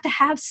think you have to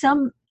have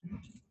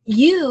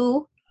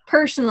you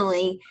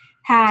personally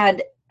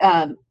had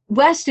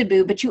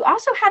Westaboo, but you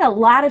also had a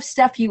lot of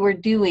stuff you were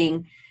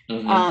doing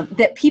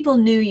that people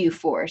knew you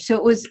for.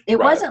 So it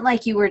wasn't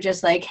like you were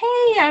just like,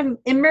 hey, I'm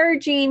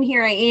emerging,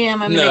 here I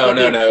am. I'm no.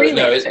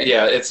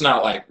 It's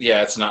not like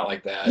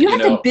that. You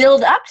have to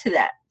build up to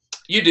that.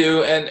 You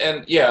do,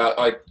 and yeah,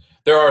 like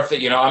there are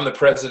things. You know, I'm the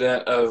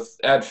president of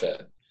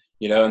AdFed,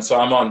 you know, and so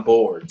I'm on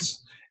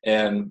boards,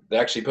 and they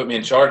actually put me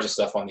in charge of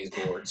stuff on these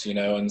boards, you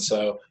know, and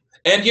so,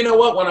 and you know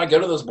what? When I go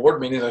to those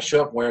board meetings, I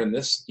show up wearing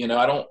this. You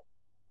know,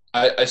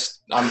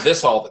 I'm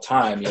this all the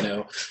time, you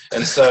know,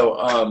 and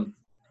so.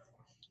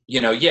 You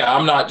know, yeah,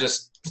 I'm not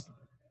just,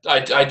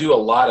 I do a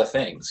lot of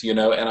things, you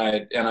know, and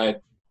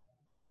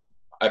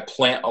I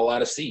plant a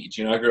lot of seeds.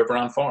 You know, I grew up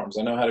around farms.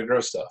 I know how to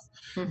grow stuff.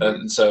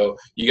 And so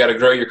you got to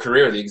grow your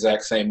career the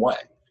exact same way.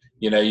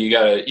 You know, you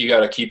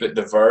gotta keep it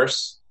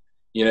diverse.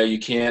 You know, you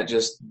can't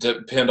just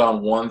depend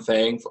on one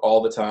thing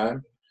all the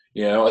time,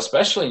 you know,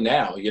 especially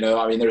now. You know,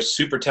 I mean, there's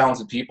super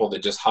talented people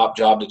that just hop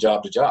job to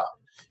job to job.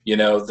 You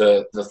know,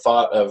 the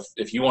thought of,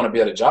 if you want to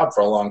be at a job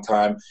for a long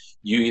time,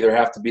 you either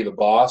have to be the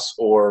boss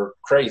or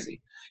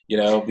crazy, you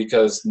know,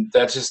 because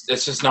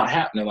it's just not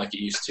happening like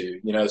it used to.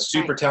 You know,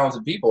 super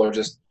talented people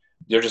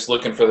they're just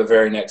looking for the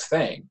very next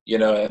thing, you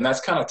know, and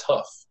that's kind of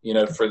tough, you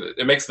know,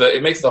 it makes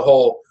the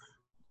whole,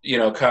 you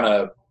know, kind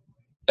of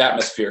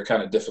atmosphere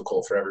kind of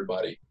difficult for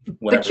everybody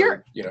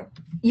whenever,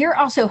 you're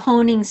also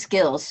honing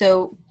skills.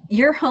 So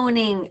you're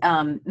honing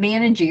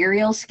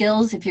managerial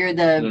skills. If you're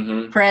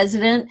the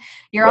president,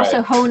 you're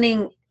also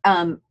honing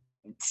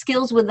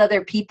skills with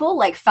other people,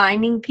 like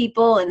finding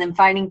people and then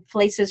finding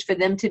places for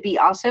them to be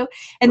also.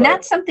 And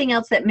that's something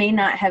else that may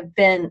not have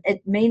been,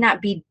 it may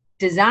not be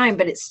designed,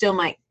 but it still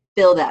might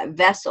fill that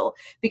vessel,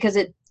 because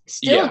it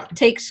still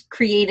takes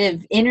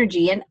creative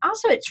energy. And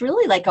also it's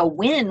really like a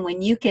win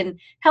when you can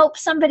help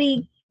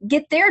somebody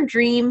get their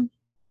dream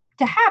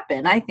to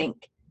happen, I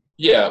think.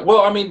 Yeah.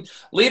 Well, I mean,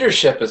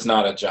 leadership is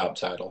not a job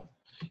title.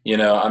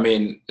 I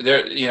mean,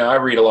 I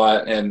read a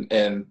lot,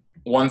 and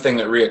one thing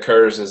that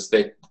reoccurs is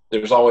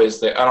there's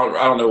always I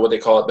don't know what they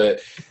call it,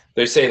 but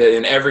they say that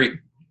in every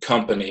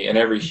company, in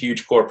every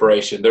huge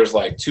corporation, there's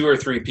like 2 or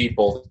 3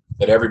 people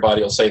that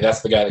everybody will say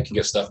that's the guy that can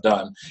get stuff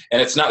done.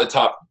 And it's not the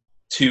top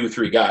 2 or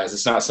 3 guys.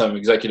 It's not some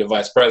executive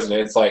vice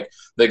president. It's like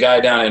the guy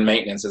down in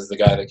maintenance is the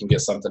guy that can get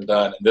something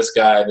done. And this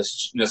guy,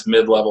 this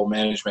mid-level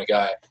management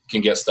guy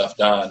can get stuff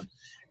done.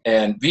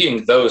 And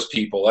being those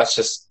people, that's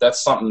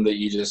something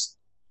that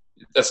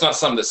that's not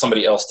something that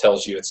somebody else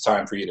tells you it's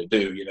time for you to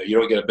do. You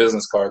don't get a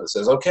business card that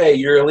says, okay,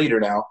 you're a leader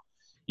now.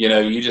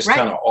 You just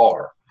kind of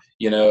are,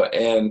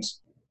 and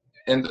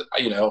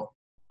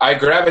I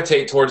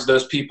gravitate towards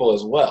those people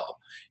as well,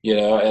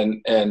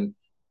 and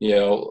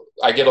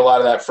I get a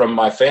lot of that from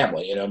my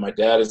family. My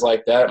dad is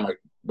like that.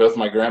 Both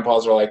my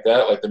grandpas are like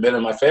that. Like the men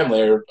in my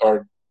family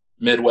are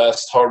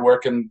Midwest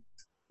hardworking,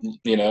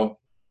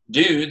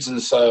 dudes.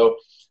 And so,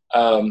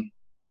 I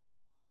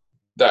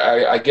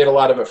get a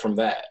lot of it from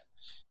that,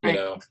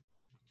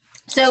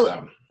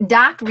 So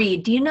Doc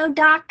Reed, do you know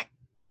Doc?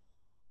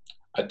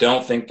 I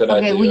don't think that I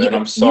do, and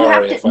I'm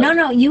sorry.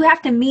 You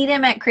have to meet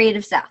him at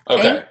Creative South.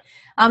 Okay.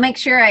 I'll make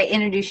sure I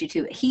introduce you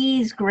to it.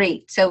 He's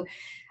great. So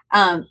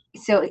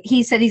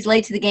he said he's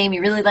late to the game. He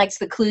really likes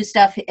the Clue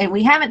stuff, and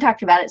we haven't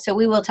talked about it, so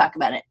we will talk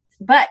about it.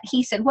 But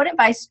he said, what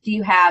advice do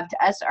you have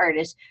to us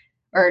artists,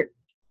 or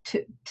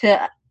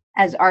to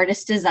as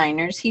artist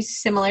designers?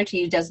 He's similar to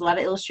you, does a lot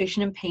of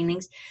illustration and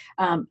paintings,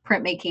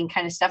 printmaking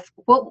kind of stuff.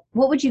 What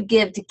would you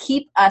give to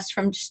keep us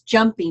from just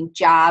jumping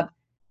job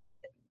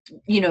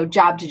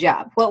to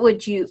job? What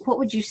would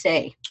you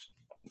say?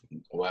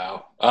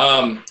 Wow.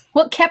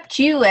 What kept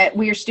you at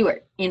Weir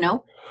Stewart,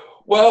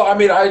 Well, I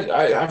mean,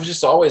 I've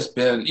just always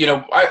been,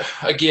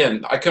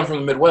 I come from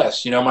the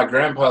Midwest. My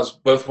grandpas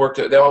both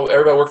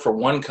everybody worked for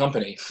one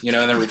company, and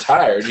they're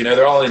retired.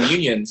 They're all in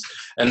unions.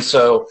 And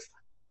so,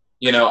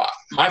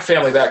 my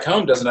family back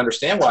home doesn't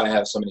understand why I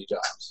have so many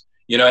jobs,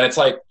 and it's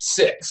like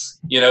 6,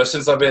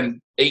 since I've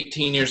been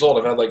 18 years old,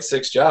 I've had like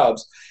 6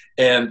 jobs.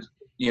 And,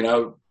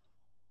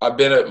 I've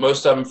been at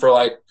most of them for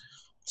like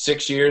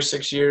 6 years,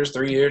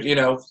 3 years,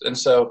 and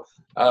so,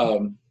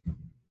 I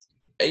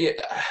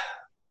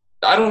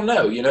don't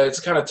know, it's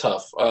kind of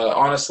tough.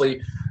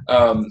 Honestly,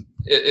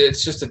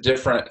 it's just a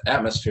different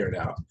atmosphere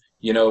now.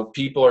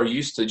 People are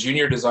used to,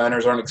 junior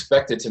designers aren't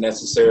expected to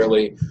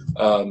necessarily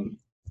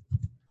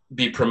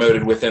be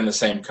promoted within the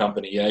same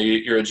company.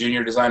 You're a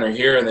junior designer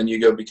here, and then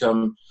you go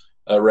become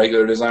a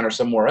regular designer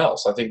somewhere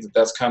else. I think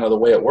that's kind of the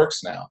way it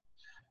works now.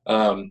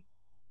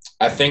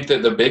 I think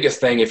that the biggest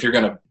thing, if you're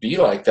going to be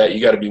like that, you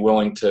got to be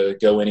willing to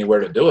go anywhere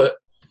to do it.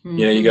 Mm-hmm.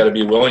 You got to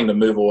be willing to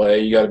move away.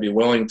 You got to be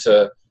willing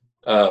to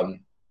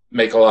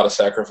make a lot of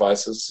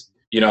sacrifices.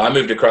 I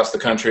moved across the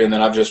country, and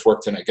then I've just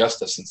worked in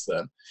Augusta since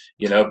then,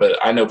 but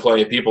I know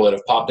plenty of people that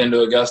have popped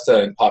into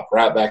Augusta and popped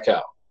right back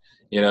out,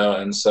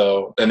 and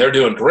they're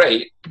doing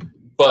great,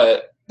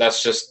 but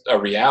that's just a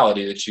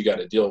reality that you got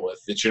to deal with,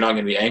 that you're not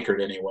going to be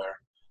anchored anywhere.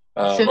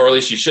 Or at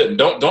least you shouldn't.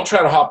 Don't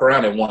try to hop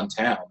around in one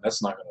town.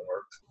 That's not going to work.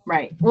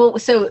 Right. Well,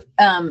 so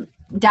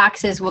Doc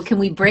says, well, can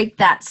we break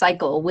that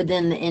cycle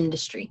within the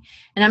industry?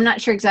 And I'm not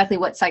sure exactly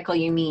what cycle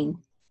you mean.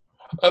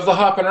 Of the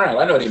hopping around.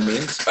 I know what he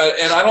means.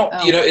 And I don't,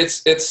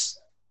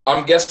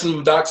 I'm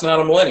guessing Doc's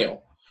not a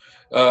millennial.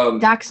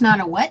 Doc's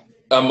not a what?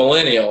 A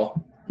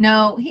millennial.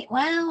 No,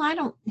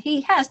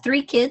 he has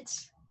 3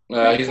 kids.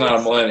 He's not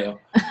a millennial.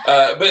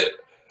 But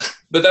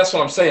that's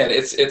what I'm saying.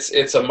 It's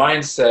a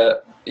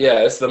mindset. Yeah,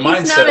 it's the mindset.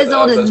 He's not as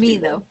old as me,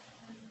 though.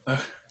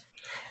 But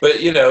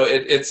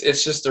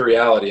it's just the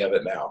reality of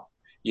it now.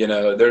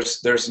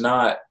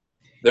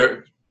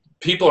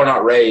 People are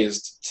not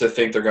raised to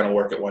think they're going to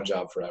work at one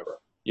job forever.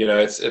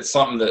 It's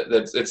something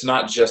that it's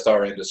not just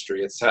our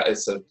industry.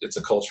 It's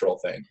a cultural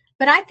thing.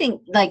 But I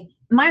think, like,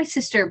 my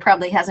sister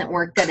probably hasn't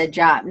worked at a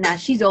job. Now,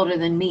 she's older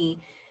than me.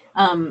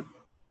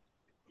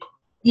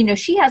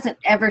 She hasn't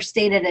ever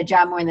stayed at a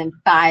job more than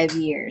 5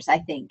 years, I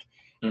think.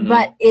 Mm-hmm.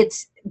 But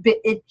it's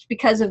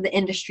because of the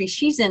industry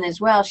she's in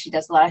as well. She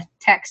does a lot of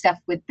tech stuff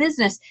with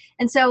business.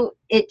 And so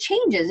it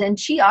changes. And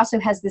she also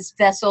has this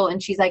vessel,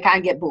 and she's like, I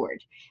get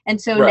bored. And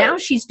so now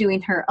she's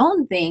doing her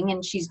own thing,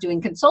 and she's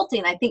doing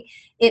consulting. I think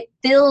it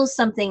fills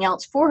something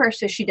else for her,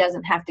 so she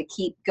doesn't have to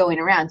keep going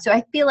around. So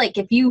I feel like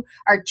if you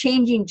are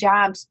changing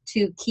jobs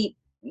to keep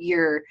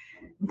your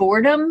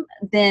boredom,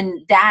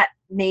 then that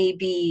may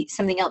be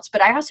something else.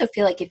 But I also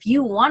feel like if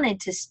you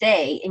wanted to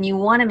stay and you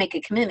want to make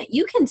a commitment,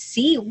 you can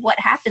see what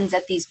happens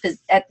at these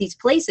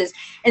places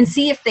and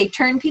see if they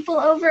turn people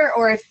over,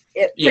 or if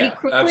pretty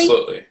quickly.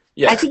 Absolutely.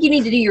 Yeah. I think you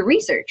need to do your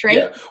research,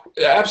 right?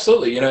 Yeah,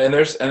 absolutely. And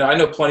I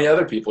know plenty of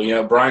other people.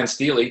 Brian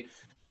Steely,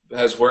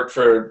 has worked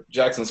for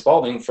Jackson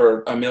Spalding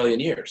for a million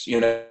years,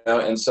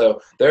 and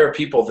so there are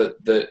people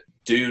that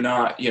do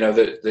not,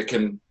 that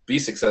can be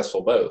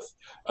successful both.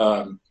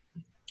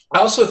 I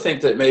also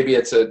think that maybe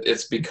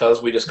it's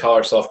because we just call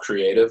ourselves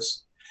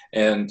creatives.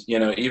 And,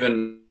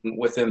 even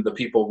within the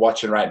people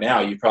watching right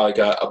now, you probably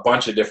got a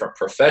bunch of different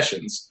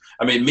professions.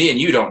 I mean, me and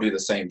you don't do the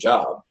same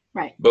job,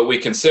 right? But we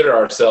consider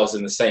ourselves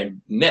in the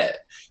same net,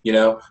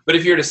 But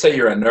if you're to say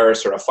you're a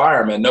nurse or a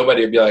fireman,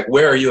 nobody would be like,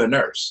 where are you a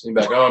nurse? You'd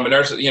be like, oh, I'm a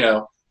nurse,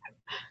 Right.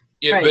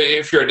 But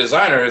if you're a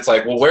designer, it's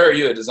like, well, where are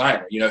you a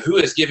designer? Who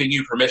is giving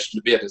you permission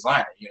to be a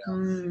designer,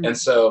 And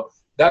so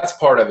that's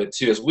part of it,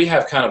 too, is we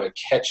have kind of a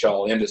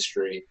catch-all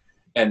industry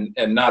and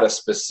not a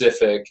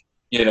specific,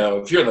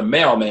 if you're the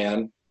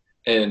mailman,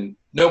 and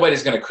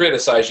nobody's going to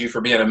criticize you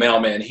for being a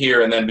mailman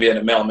here and then being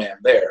a mailman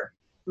there.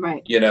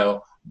 Right.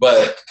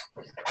 But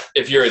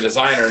if you're a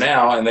designer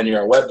now and then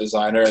you're a web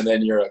designer and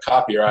then you're a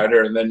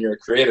copywriter and then you're a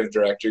creative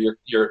director,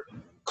 you're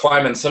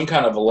climbing some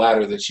kind of a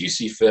ladder that you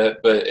see fit,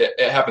 but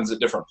it happens at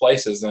different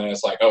places. And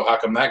it's like, oh, how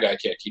come that guy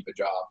can't keep a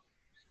job?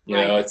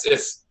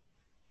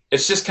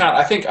 It's just kind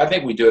of, I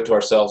think we do it to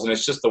ourselves, and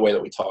it's just the way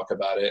that we talk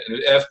about it.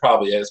 And that's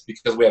probably is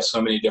because we have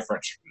so many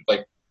different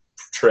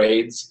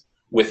trades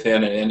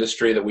within an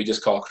industry that we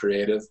just call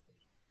creative.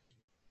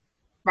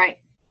 Right.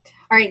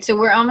 All right. So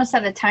we're almost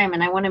out of time,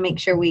 and I want to make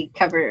sure we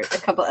cover a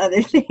couple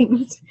other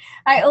things.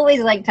 I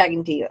always like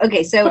talking to you.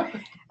 Okay. So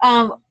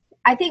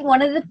I think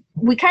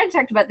we kind of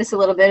talked about this a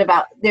little bit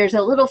about there's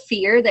a little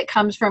fear that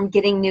comes from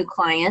getting new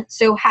clients.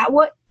 So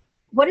what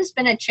has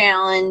been a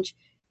challenge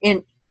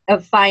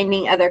of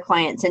finding other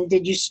clients? And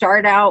did you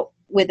start out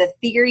with a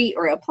theory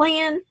or a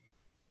plan?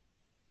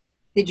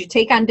 Did you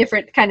take on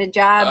different kind of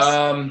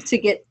jobs to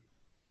get,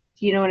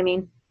 you know what I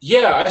mean?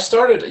 Yeah, I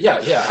started. Yeah.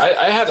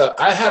 I had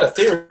a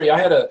theory.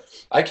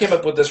 I came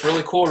up with this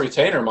really cool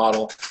retainer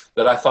model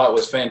that I thought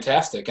was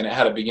fantastic, and it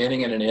had a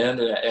beginning and an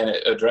end, and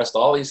it addressed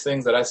all these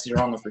things that I see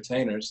wrong with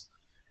retainers.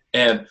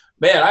 And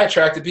man, I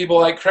attracted people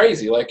like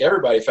crazy. Like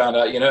everybody found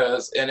out,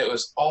 and it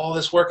was all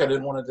this work I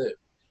didn't want to do.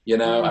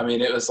 Mm-hmm. I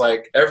mean, it was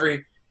like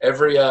every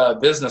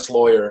business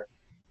lawyer,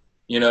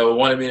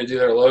 wanted me to do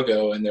their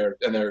logo and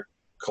their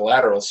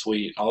collateral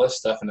suite, all this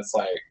stuff, and it's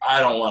like,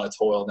 I don't want to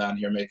toil down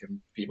here making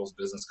people's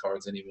business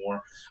cards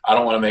anymore. I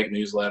don't want to make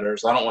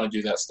newsletters. I don't want to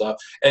do that stuff.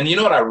 And you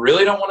know what I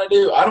really don't want to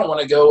do? I don't want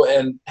to go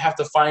and have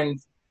to find,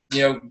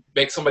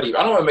 make somebody,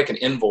 I don't want to make an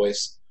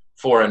invoice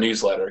for a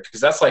newsletter, because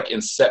that's like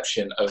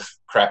inception of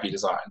crappy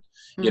design,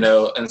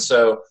 and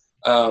so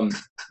when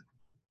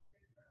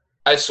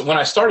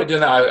I started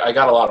doing that, I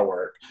got a lot of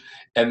work,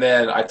 and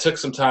then I took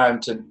some time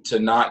to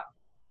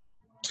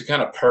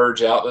kind of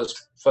purge out those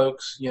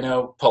folks,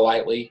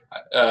 politely.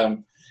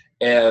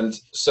 And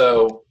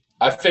so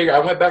I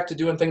went back to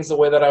doing things the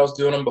way that I was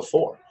doing them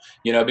before,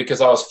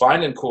 because I was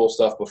finding cool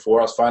stuff before.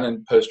 I was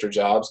finding poster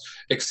jobs,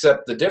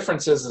 except the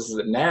difference is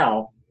that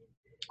now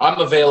I'm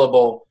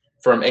available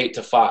from 8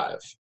 to 5.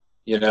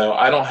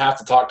 I don't have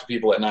to talk to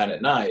people at 9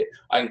 at night.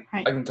 I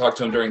can talk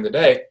to them during the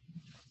day.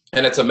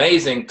 And it's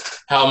amazing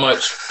how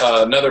much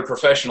another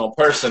professional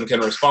person can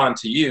respond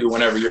to you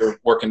whenever you're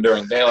working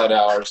during daylight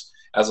hours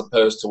as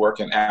opposed to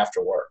working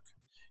after work,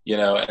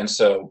 and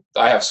so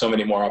I have so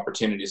many more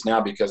opportunities now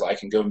because I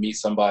can go meet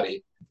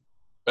somebody,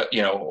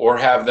 or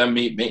have them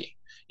meet me,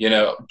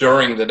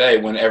 during the day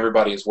when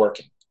everybody is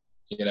working,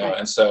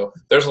 and so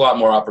there's a lot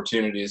more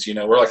opportunities.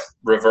 We're like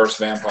reverse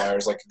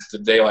vampires. Like the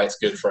daylight's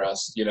good for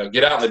us,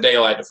 get out in the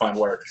daylight to find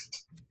work.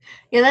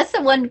 Yeah, that's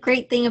the one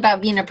great thing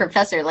about being a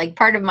professor. Like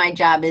part of my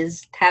job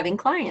is having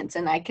clients,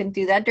 and I can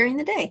do that during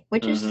the day,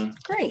 which is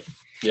great.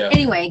 Yeah.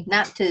 Anyway,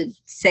 not to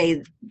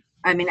say,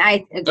 I mean,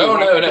 I agree. Oh,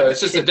 no.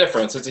 It's just a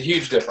difference. It's a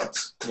huge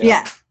difference.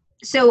 Yeah.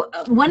 So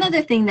one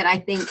other thing that I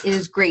think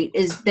is great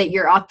is that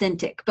you're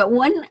authentic. But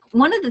one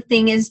of the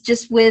thing is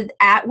just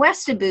at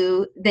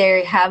Westaboo,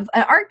 they have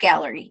an art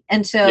gallery.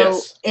 And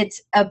so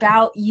It's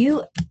about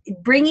you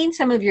bringing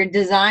some of your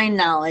design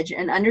knowledge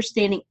and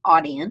understanding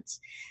audience,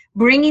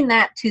 bringing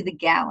that to the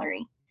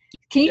gallery.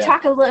 Can you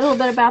talk a little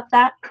bit about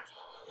that?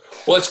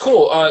 Well, it's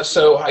cool.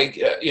 So I,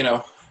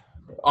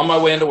 on my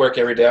way into work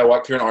every day, I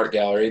walk through an art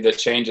gallery that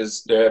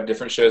changes. They have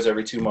different shows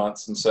every 2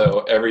 months. And so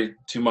every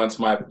 2 months,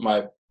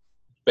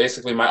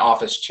 basically my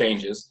office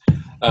changes.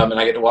 And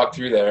I get to walk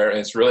through there, and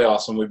it's really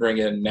awesome. We bring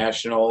in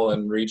national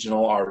and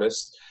regional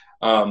artists.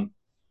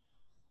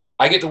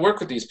 I get to work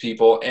with these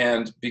people,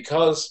 and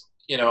because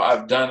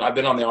I've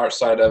been on the art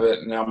side of it,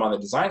 and now I'm on the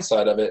design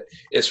side of it.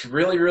 It's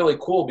really, really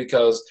cool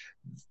because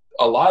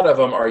a lot of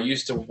them are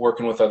used to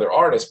working with other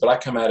artists, but I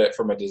come at it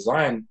from a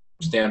design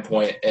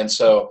standpoint. And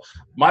so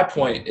my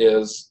point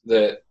is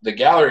that the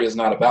gallery is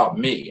not about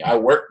me. I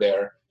work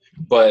there,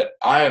 but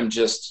I'm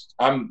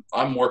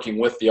working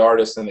with the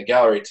artist and the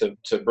gallery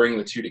to bring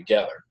the two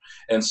together.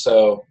 And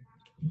so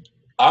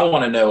I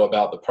want to know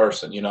about the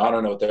person. I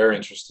don't know what they're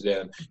interested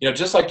in.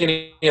 Just like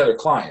any other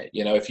client.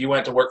 If you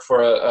went to work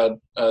for a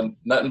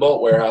nut and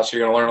bolt warehouse,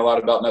 you're going to learn a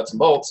lot about nuts and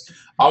bolts.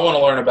 I want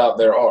to learn about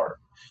their art.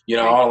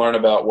 I want to learn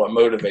about what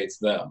motivates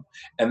them.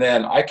 And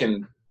then I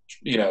can,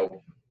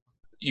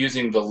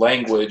 using the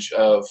language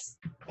of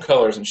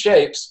colors and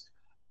shapes,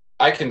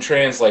 I can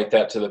translate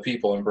that to the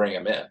people and bring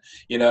them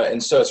in,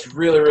 and so it's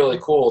really, really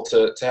cool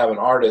to have an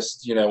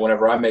artist,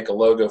 whenever I make a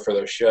logo for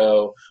their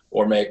show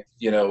or make,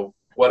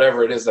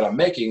 whatever it is that I'm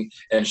making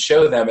and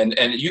show them,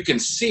 and you can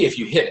see if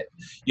you hit it,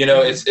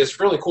 it's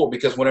really cool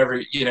because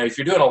whenever, if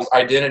you're doing an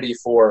identity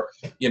for,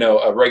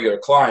 a regular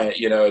client,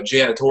 a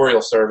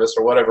janitorial service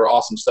or whatever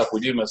awesome stuff we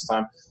do most of the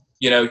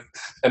time,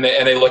 and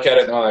they look at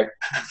it and they're like,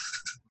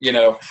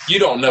 you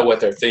don't know what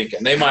they're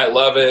thinking. They might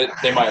love it,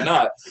 they might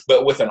not.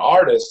 But with an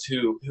artist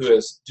who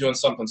is doing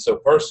something so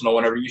personal,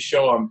 whenever you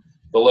show them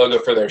the logo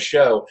for their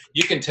show,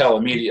 you can tell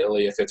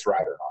immediately if it's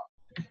right or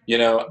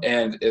not.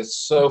 And it's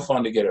so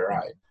fun to get it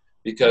right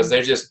because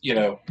they're just,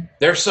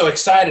 they're so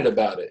excited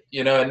about it,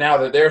 and now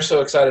that they're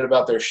so excited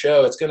about their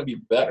show, it's going to be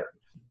better,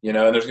 and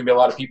there's going to be a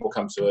lot of people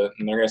come to it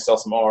and they're going to sell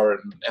some art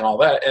and all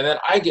that. And then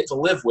I get to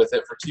live with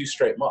it for 2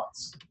 straight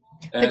months.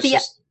 And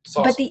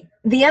awesome. But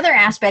the other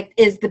aspect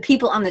is the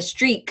people on the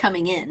street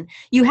coming in.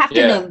 You have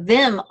to know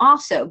them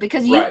also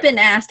because you've been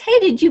asked, hey,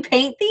 did you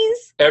paint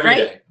these? Every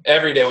day.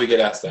 Every day we get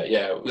asked that.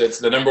 Yeah, it's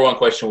the number one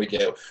question we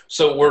get.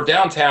 So we're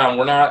downtown.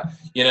 We're not,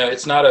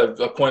 it's not a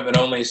appointment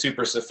only,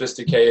 super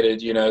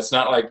sophisticated. It's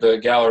not like the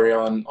gallery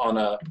on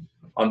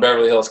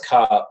Beverly Hills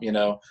Cop.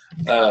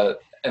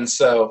 And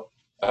so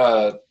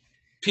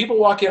people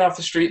walk in off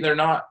the street and they're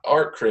not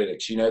art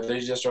critics. They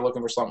just are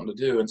looking for something to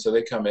do, and so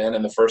they come in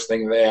and the first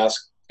thing they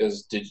ask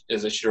is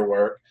this your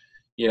work?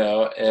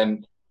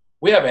 And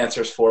we have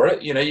answers for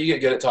it. You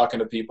get good at talking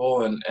to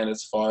people and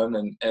it's fun.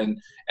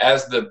 And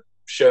as the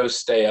shows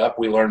stay up,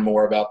 we learn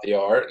more about the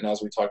art. And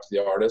as we talk to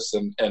the artists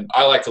and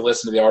I like to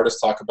listen to the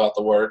artists talk about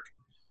the work,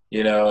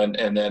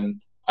 and then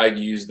I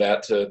use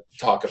that to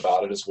talk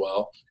about it as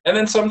well. And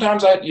then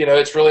sometimes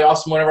it's really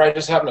awesome whenever I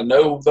just happen to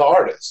know the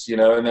artists, and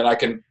then I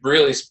can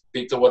really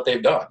speak to what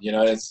they've done,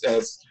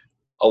 it's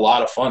a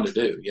lot of fun to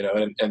do,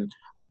 and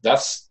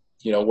that's,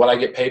 what I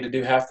get paid to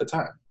do half the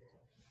time.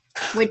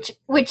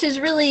 Which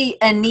is really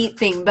a neat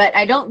thing, but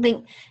I don't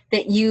think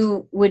that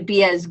you would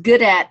be as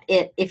good at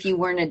it if you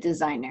weren't a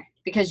designer,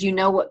 because you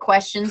know what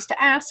questions to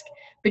ask,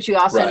 but you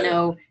also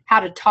know how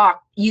to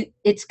talk.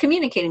 It's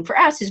communicating. For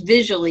us is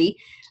visually,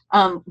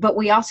 but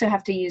we also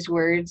have to use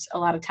words a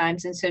lot of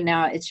times, and so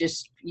now it's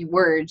just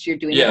words you're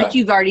doing, but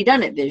you've already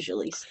done it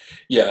visually.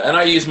 Yeah, and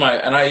I use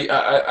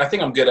I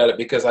think I'm good at it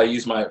because I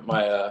use my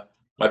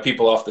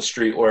people off the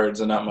street words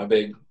and not my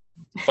big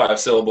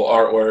 5-syllable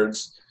art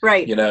words,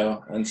 right?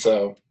 And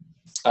so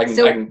I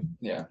can.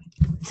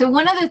 So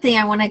one other thing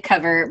I want to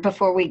cover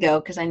before we go,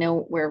 because I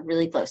know we're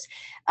really close,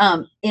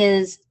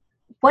 is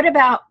what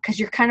about, because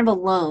you're kind of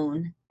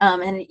alone,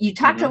 and you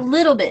talked a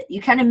little bit,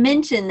 you kind of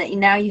mentioned that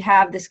now you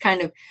have this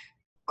kind of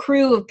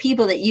crew of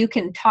people that you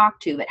can talk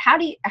to, but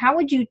how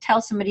would you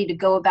tell somebody to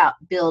go about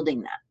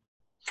building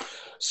that?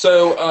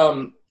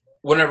 So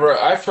whenever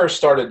I first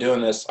started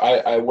doing this,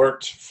 I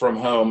worked from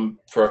home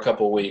for a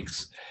couple of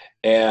weeks.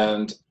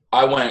 And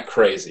I went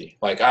crazy.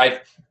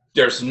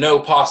 There's no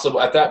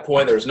possible, at that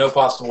point, there's no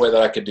possible way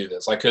that I could do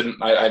this. I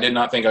did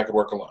not think I could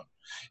work alone,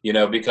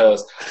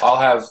 because I'll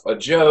have a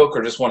joke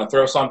or just want to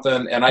throw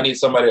something and I need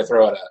somebody to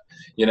throw it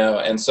at,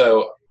 and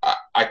so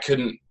I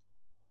couldn't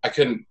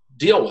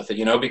deal with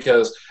it,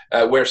 because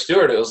at Ware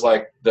Stewart, it was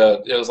like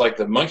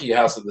the monkey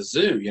house at the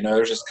zoo,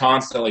 there's just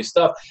constantly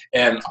stuff.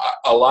 And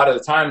a lot of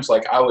the times,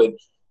 I would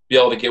be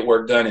able to get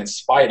work done in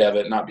spite of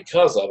it, not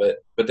because of it.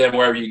 But then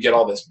wherever you get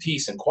all this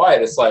peace and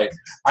quiet, it's like,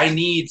 I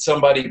need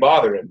somebody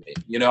bothering me.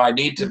 I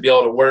need to be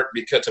able to work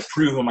to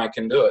prove them I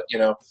can do it,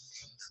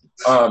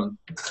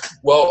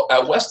 Well,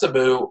 at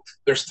Westaboo,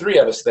 there's 3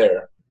 of us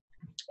there.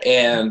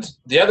 And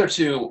the other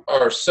 2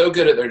 are so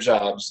good at their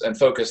jobs and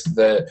focused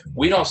that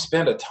we don't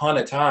spend a ton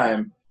of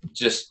time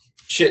just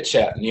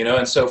chit-chatting,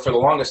 And so for the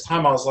longest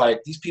time, I was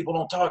like, these people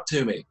don't talk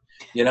to me.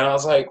 I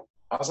was like,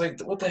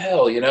 what the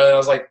hell, And I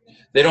was like,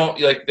 they don't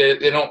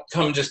they don't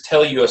come just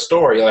tell you a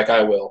story like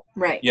I will,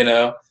 right?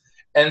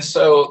 And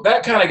so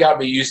that kind of got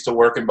me used to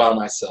working by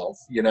myself.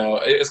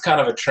 It was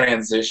kind of a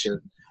transition,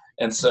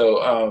 and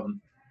so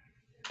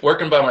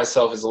working by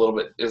myself is a little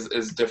bit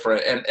is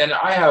different. And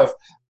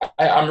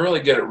I'm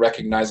really good at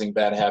recognizing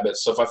bad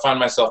habits. So if I find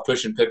myself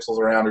pushing pixels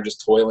around or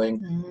just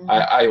toiling,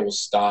 I will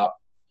stop,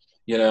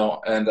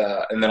 and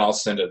then I'll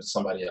send it to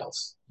somebody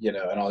else. And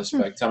I'll just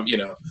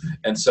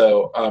and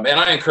so, and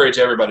I encourage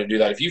everybody to do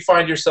that. If you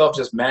find yourself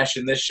just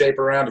mashing this shape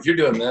around, if you're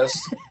doing this,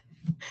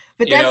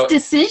 but that's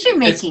decision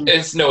making.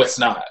 It's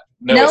not.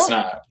 No, it's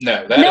not.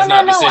 No, that is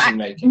not decision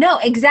making. No,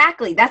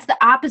 exactly. That's the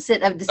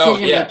opposite of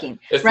decision making.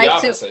 It's right? the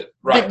opposite. So,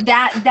 right. But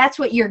that's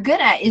what you're good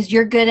at, is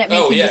you're good at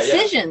making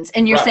decisions.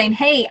 And you're saying,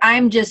 hey,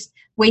 I'm just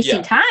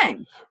wasting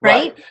time.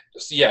 Right?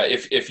 Yeah,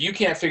 if you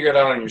can't figure it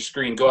out on your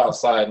screen, go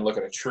outside and look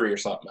at a tree or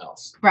something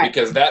else. Right.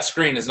 Because that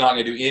screen is not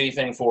going to do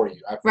anything for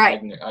you. I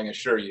can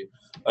assure you.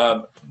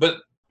 But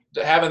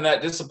having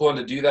that discipline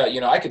to do that,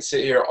 I could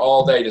sit here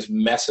all day just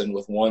messing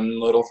with one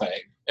little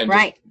thing and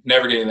just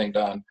never get anything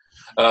done.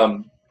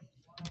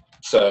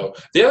 So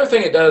the other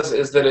thing it does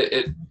is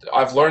that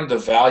I've learned the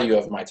value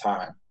of my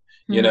time.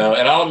 you know,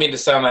 and I don't mean to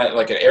sound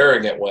like an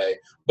arrogant way,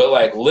 but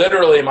like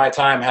literally my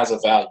time has a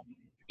value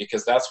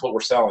because that's what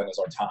we're selling is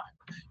our time,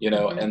 you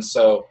know? And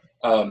so,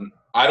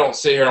 I don't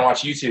sit here and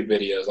watch YouTube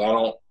videos. I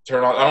don't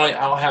turn on, I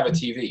don't have a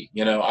TV,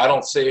 you know, I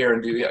don't sit here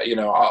and do, you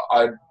know,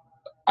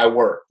 I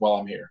work while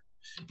I'm here,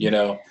 you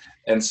know?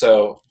 And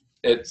so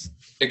it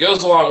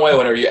goes a long way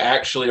whenever you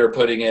actually are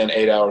putting in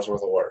 8 hours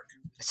worth of work.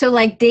 So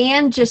like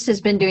Dan just has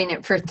been doing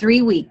it for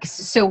 3 weeks.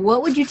 So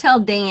what would you tell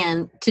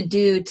Dan to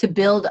do to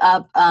build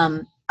up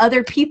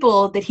other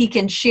people that he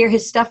can share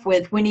his stuff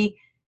with when he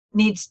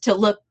needs to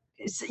look,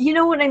 you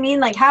know what I mean?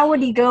 Like how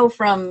would he go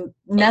from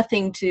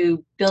nothing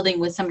to building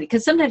with somebody?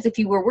 Because sometimes if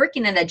you were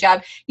working at a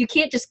job, you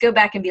can't just go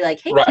back and be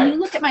like, hey, can you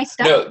look at my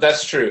stuff? No,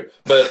 that's true.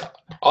 But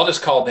I'll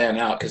just call Dan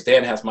out because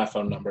Dan has my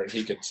phone number and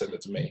he could send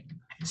it to me.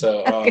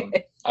 So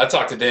I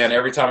talk to Dan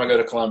every time I go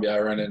to Columbia. I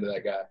run into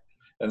that guy.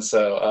 And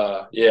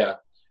so, yeah.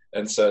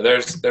 And so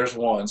there's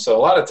one. So a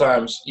lot of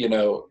times, you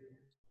know,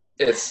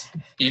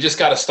 you just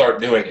got to start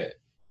doing it.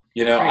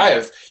 You know,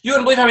 you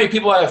wouldn't believe how many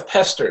people I have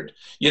pestered,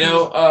 you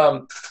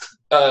know,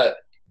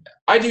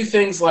 I do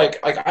things like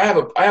I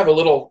have a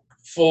little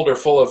folder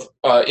full of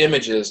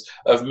images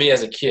of me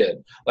as a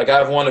kid. Like I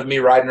have one of me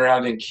riding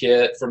around in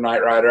Kit from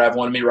Knight Rider. I have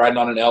one of me riding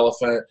on an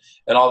elephant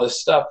and all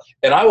this stuff.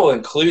 And I will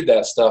include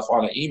that stuff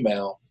on an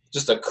email,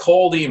 just a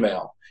cold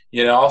email.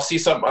 You know, I'll see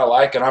something I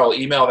like and I will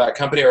email that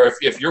company. Or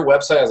if your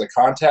website has a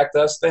contact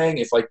us thing,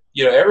 if like,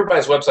 you know,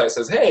 everybody's website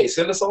says, hey,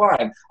 send us a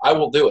line, I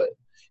will do it.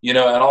 You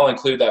know, and I'll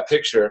include that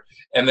picture.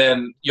 And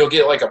then you'll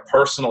get like a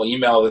personal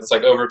email that's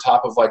like over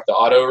top of like the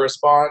auto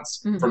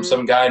response from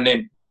some guy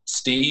named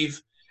Steve.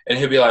 And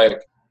he'll be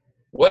like,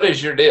 what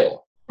is your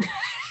deal?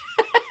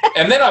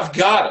 And then I've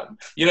got him.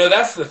 You know,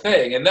 that's the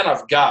thing. And then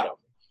I've got him.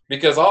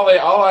 Because all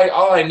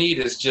I need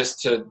is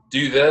just to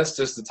do this,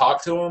 just to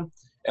talk to him,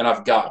 and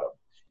I've got him.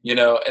 You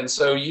know, and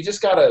so you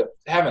just got to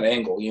have an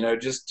angle, you know,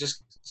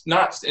 just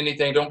not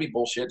anything. Don't be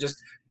bullshit.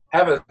 Just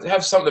have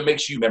something that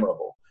makes you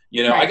memorable.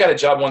 You know, I got a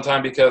job one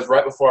time because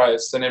right before I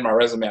sent in my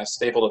resume, I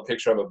stapled a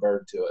picture of a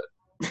bird to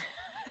it.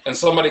 And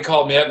somebody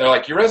called me up and they're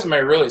like, your resume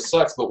really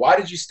sucks, but why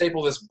did you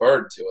staple this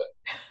bird to it?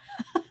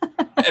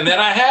 And then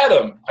I had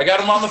him. I got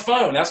him on the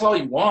phone. That's all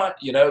you want,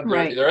 you know.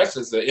 The rest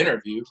is the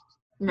interview.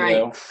 Right. You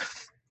know?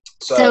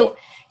 So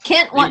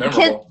Kent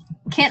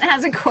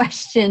has a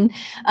question.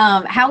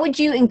 How would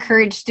you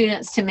encourage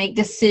students to make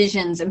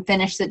decisions and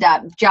finish the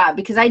job?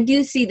 Because I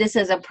do see this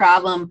as a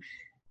problem.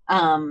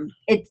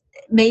 It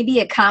may be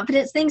a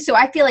confidence thing. So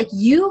I feel like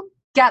you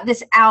got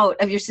this out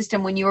of your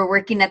system when you were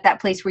working at that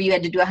place where you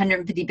had to do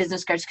 150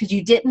 business cards because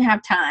you didn't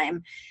have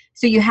time.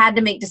 So you had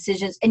to make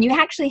decisions and you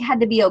actually had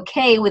to be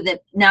okay with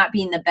it not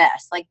being the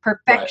best. Like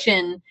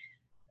perfection,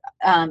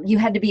 you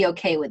had to be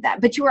okay with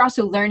that. But you were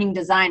also learning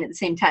design at the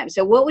same time.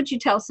 So what would you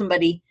tell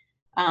somebody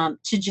to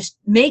just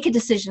make a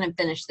decision and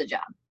finish the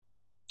job?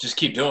 Just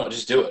keep doing it.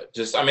 Just do it.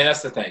 I mean,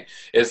 that's the thing.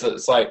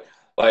 It's like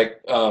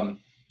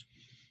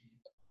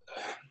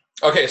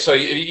okay, so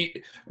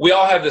we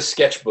all have this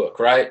sketchbook,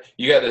 right?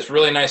 You got this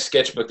really nice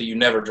sketchbook that you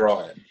never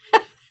draw in,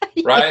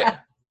 right? Yeah.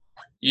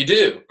 You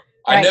do.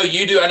 Right. I know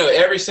you do. I know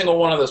every single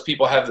one of those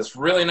people have this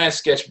really nice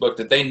sketchbook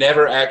that they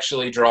never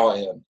actually draw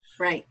in.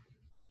 Right.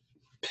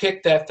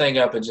 Pick that thing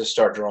up and just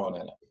start drawing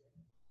in it.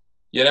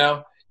 You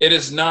know, it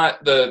is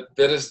not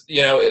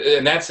you know,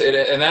 and that's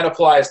it. And that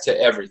applies to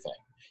everything.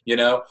 You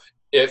know,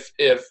 if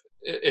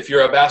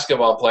you're a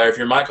basketball player, if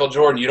you're Michael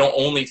Jordan, you don't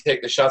only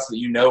take the shots that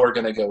you know are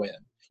going to go in.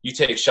 You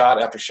take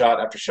shot after shot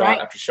after shot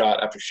after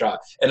shot after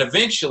shot. And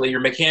eventually your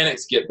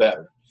mechanics get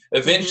better.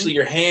 Eventually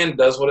your hand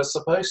does what it's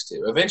supposed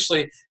to.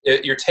 Eventually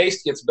your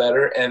taste gets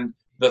better and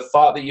the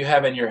thought that you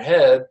have in your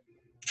head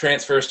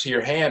transfers to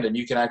your hand and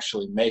you can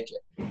actually make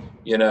it,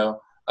 you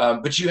know.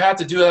 But you have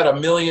to do that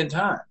 1,000,000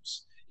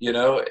 times, you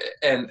know,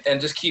 and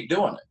just keep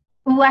doing it.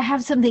 Well, I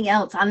have something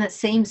else on that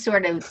same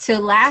sort of, so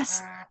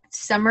last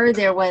summer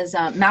there was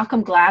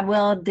Malcolm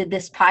Gladwell did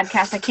this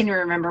podcast. I can't even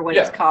remember what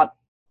it's called.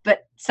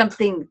 But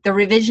something, the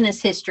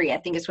revisionist history, I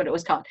think is what it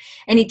was called.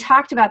 And he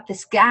talked about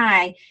this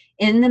guy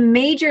in the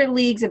major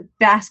leagues of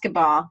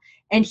basketball,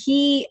 and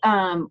he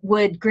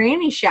would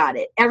granny shot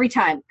it every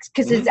time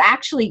because it's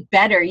actually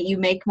better. You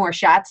make more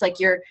shots. Like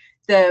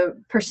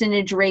the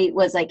percentage rate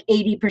was like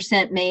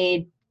 80%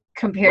 made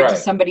compared to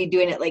somebody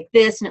doing it like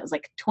this, and it was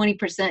like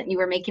 20% you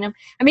were making them.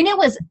 I mean, it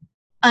was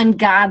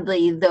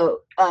ungodly the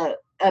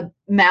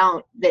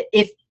amount that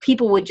if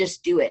people would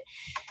just do it.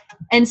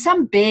 And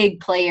some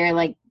big player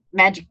like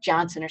Magic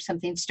Johnson or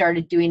something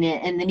started doing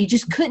it, and then he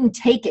just couldn't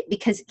take it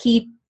because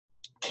he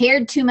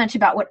cared too much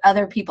about what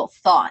other people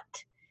thought.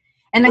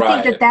 And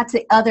I think that's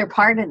the other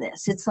part of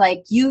this. It's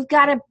like you've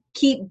got to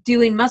keep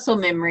doing muscle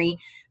memory,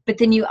 but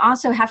then you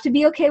also have to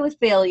be okay with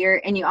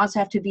failure, and you also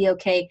have to be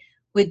okay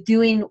with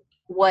doing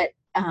what's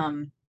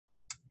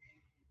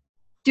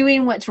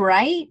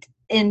right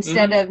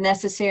instead of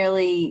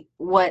necessarily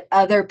what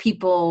other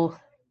people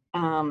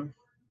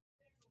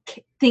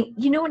think.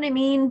 You know what I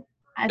mean?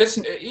 And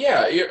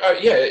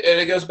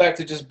it goes back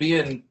to just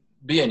being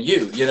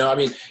you. You know, I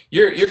mean,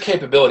 your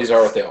capabilities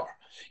are what they are.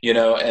 You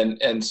know,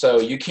 and so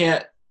you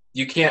can't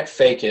you can't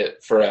fake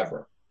it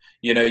forever.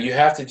 You know, you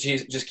have to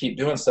just keep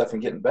doing stuff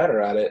and getting better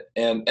at it.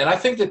 And I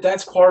think that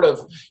that's part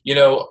of, you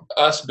know,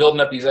 us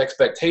building up these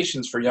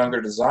expectations for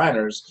younger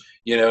designers,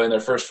 you know, in their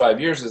first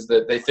 5 years, is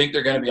that they think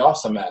they're going to be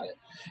awesome at it.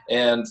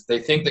 And they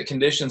think that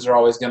conditions are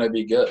always going to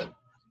be good,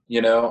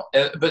 you know.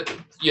 But,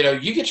 you know,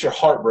 you get your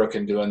heart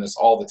broken doing this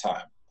all the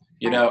time.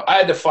 You know,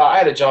 I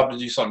had a job to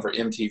do something for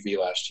MTV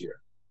last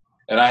year,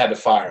 and I had to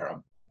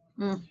fire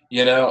them,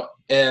 you know,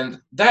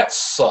 and that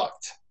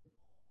sucked,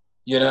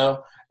 you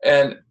know.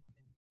 And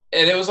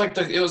it was like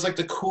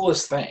the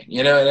coolest thing,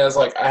 you know. And I was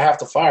like, I have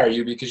to fire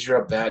you because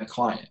you're a bad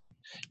client,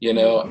 you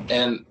know.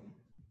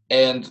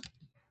 And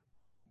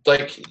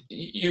like,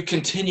 you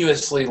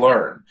continuously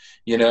learn,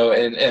 you know.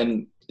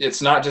 And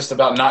it's not just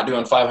about not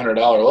doing $500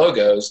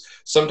 logos.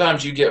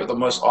 Sometimes you get the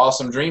most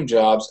awesome dream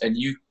jobs, and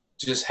you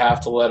just have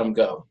to let them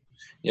go,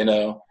 you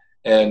know.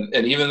 And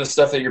even the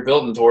stuff that you're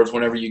building towards,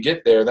 whenever you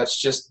get there, you're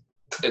just,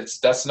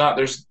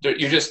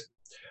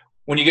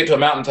 when you get to a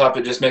mountaintop,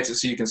 it just makes it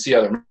so you can see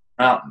other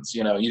mountains,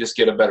 you know. You just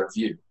get a better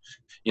view,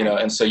 you know.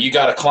 And so you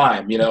got to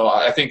climb, you know.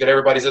 I think that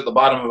everybody's at the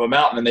bottom of a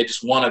mountain and they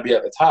just want to be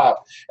at the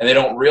top, and they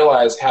don't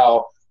realize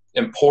how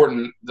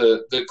important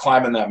the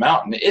climbing that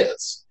mountain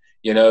is.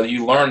 You know,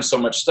 you learn so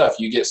much stuff.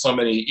 You get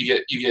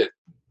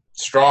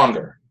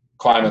stronger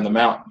climbing the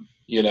mountain,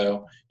 you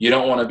know. You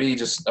don't want to be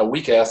just a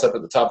weak ass up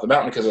at the top of the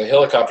mountain because a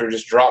helicopter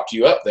just dropped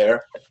you up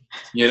there,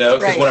 you know.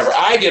 Because whenever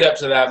I get up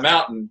to that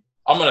mountain,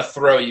 I'm going to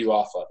throw you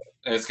off of it,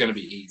 and it's going to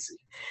be easy.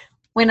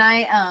 When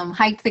I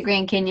hiked the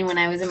Grand Canyon when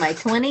I was in my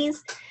 20s,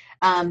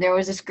 there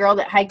was this girl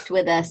that hiked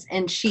with us,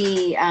 and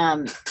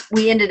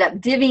we ended up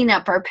divvying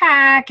up our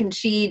pack, and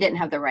she didn't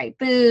have the right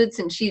boots,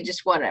 and she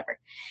just whatever.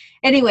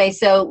 Anyway,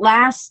 so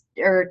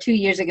 2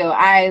 years ago,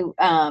 I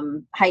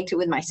hiked it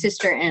with my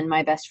sister and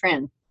my best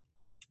friend.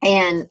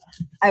 And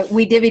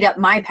we divvied up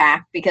my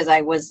pack because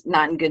I was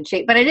not in good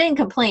shape, but I didn't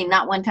complain,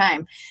 not one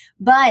time.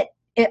 But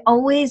it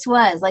always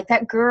was like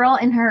that girl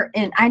and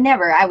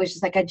I was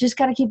just like, I just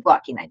got to keep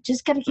walking. I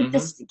just got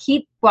to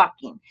keep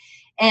walking.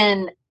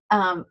 And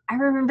I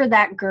remember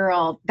that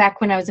girl back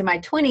when I was in my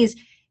 20s,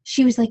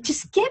 she was like,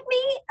 just get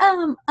me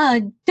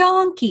a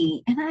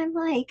donkey. And I'm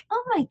like,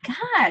 oh my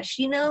gosh,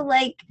 you know,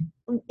 like,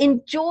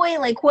 enjoy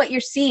like what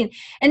you're seeing.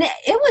 And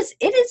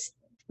it is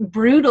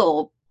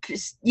brutal,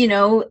 you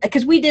know,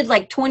 because we did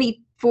like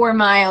 24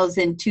 miles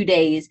in 2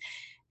 days.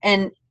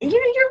 And you're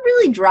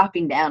really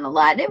dropping down a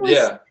lot. It was,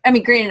 I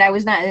mean, granted, I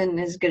was not in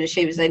as good a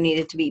shape as I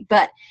needed to be,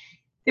 but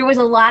there was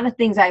a lot of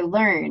things I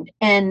learned.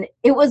 And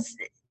it was,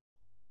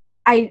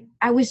 I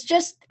was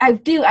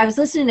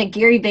listening to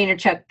Gary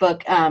Vaynerchuk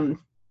book,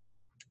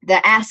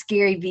 the Ask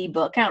Gary V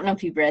book. I don't know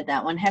if you've read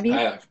that one. Have you?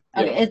 I have.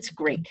 Yeah. Okay, it's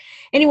great.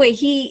 Anyway,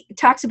 he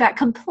talks about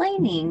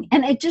complaining,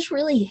 and it just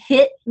really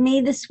hit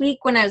me this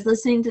week when I was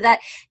listening to that.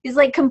 He's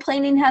like,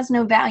 complaining has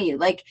no value.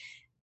 Like,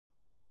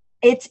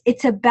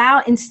 it's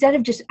about, instead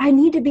of just, I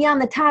need to be on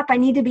the top,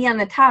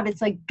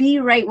 it's like, be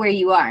right where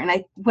you are.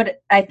 And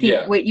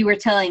what you were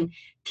telling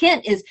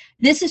Kent is,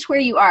 this is where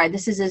you are.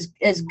 This is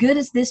as good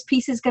as this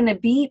piece is going to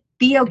be.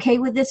 Be okay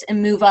with this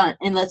and move on,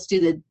 and let's do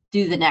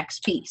the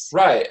next piece.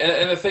 Right.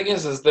 And the thing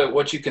is that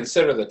what you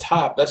consider the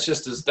top, that's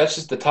just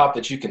the top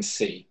that you can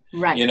see.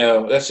 Right. You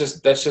know, that's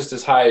just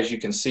as high as you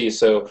can see.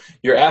 So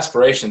your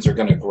aspirations are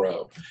going to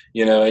grow,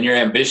 you know, and your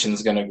ambition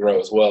is going to grow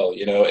as well,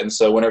 you know. And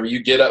so whenever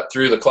you get up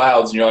through the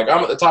clouds and you're like,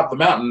 I'm at the top of the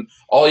mountain,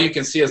 all you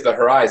can see is the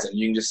horizon.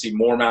 You can just see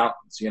more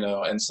mountains, you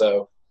know. And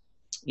so,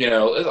 you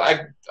know,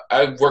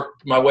 I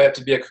worked my way up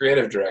to be a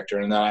creative director,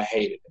 and then I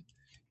hated it,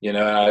 you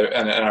know,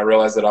 and I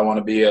realized that I want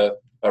to be a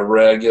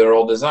regular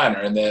old designer.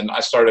 And then I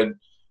started,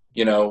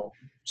 you know,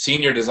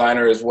 senior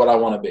designer is what I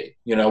want to be.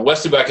 You know,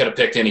 Wesley, I could have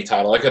picked any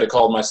title. I could have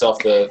called myself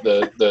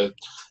the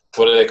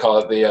what do they call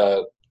it?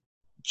 The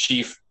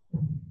chief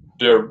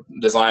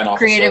design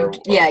officer. Creative.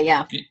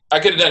 Yeah. I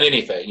could have done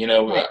anything, you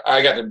know. Right.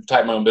 I got to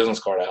type my own business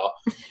card out,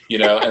 you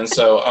know. And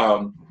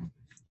so,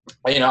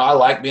 you know, I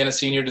like being a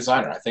senior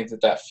designer. I think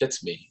that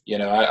fits me. You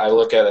know, I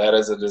look at that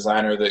as a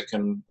designer that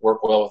can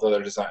work well with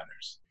other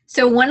designers.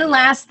 So one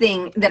last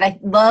thing that I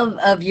love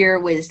of your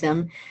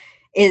wisdom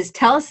is,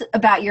 tell us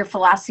about your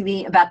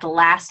philosophy about the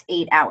last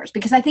 8 hours,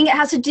 because I think it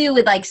has to do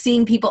with like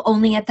seeing people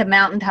only at the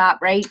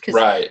mountaintop, right?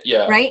 Right.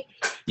 Yeah. Right.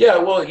 Yeah.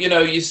 Well, you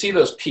know, you see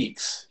those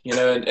peaks, you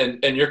know,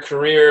 and your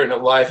career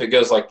and life, it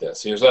goes like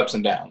this. There's ups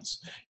and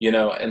downs, you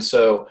know, and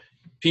so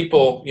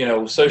people, you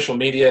know, social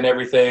media and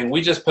everything,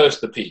 we just post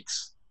the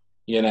peaks,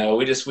 you know,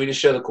 we just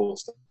show the cool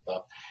stuff.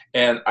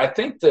 And I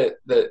think that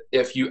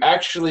if you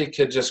actually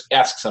could just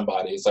ask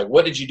somebody, it's like,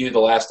 what did you do the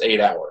last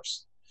 8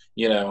 hours,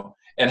 you know,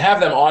 and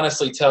have them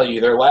honestly tell you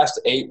their last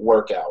 8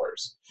 work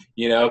hours,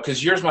 you know,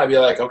 because yours might be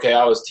like, okay,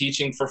 I was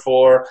teaching for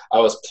 4, I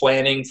was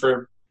planning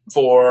for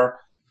 4,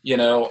 you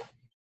know,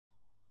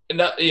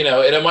 and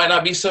it might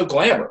not be so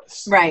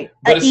glamorous. Right.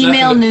 An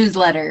email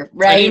newsletter,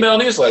 right? An email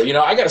newsletter. You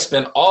know, I got to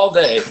spend all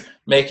day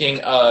making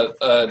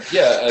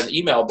an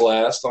email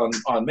blast on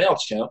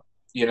MailChimp,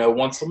 you know,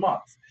 once a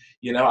month.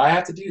 You know, I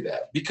have to do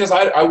that because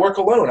I work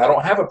alone. I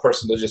don't have a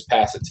person to just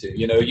pass it to.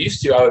 You know,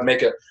 used to I would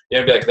make be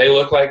like, they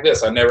look like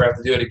this. I never have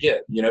to do it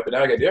again. You know, but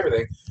now I got to do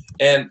everything.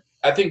 And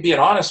I think being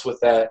honest with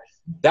that,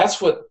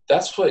 that's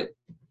what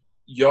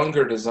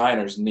younger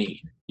designers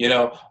need. You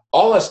know,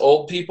 all us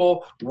old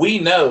people, we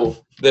know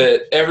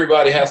that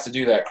everybody has to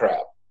do that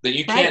crap. That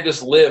you can't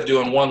just live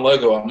doing one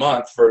logo a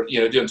month for,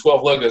 you know, doing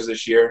 12 logos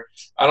this year.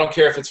 I don't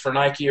care if it's for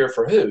Nike or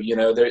for who, you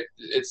know,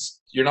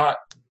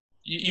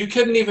 you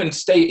couldn't even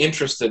stay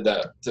interested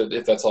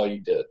if that's all you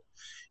did,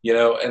 you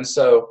know? And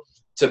so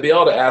to be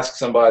able to ask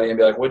somebody and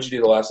be like, what'd you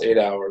do the last 8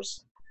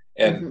 hours?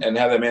 And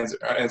have them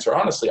answer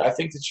honestly, I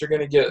think that you're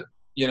going to get,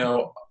 you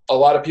know, a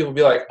lot of people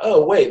be like,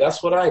 oh, wait,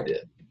 that's what I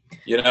did.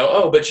 You know,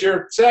 oh, but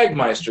you're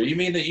Sagmeister. You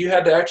mean that you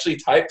had to actually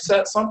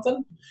typeset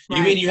something? Right.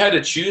 You mean you had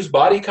to choose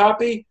body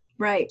copy?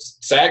 Right.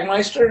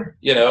 Sagmeister,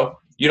 you know,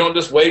 you don't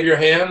just wave your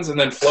hands and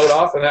then float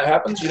off and that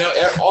happens. You know,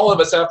 all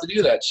of us have to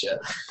do that shit.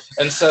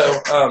 And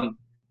so,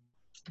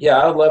 yeah,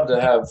 I would love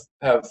to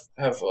have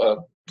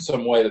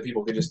some way that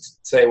people could just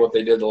say what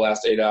they did the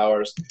last 8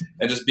 hours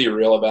and just be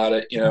real about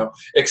it, you know,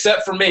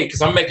 except for me,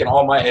 because I'm making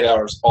all my 8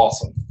 hours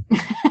awesome.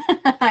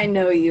 I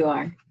know you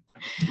are.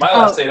 My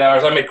last 8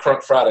 hours, I made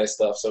Crunk Friday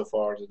stuff so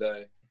far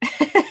today.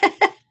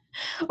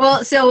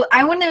 Well, so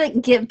I want to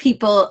give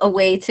people a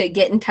way to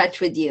get in touch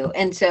with you.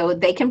 And so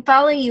they can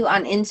follow you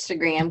on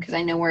Instagram because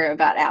I know we're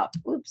about out.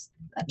 Oops.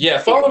 Yeah,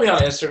 follow me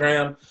on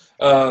Instagram.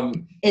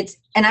 And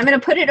I'm going to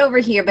put it over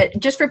here, but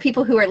just for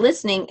people who are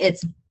listening,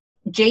 it's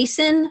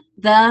Jason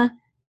the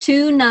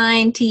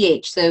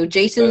 29th. So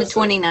Jason the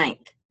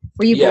 29th.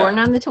 Were you born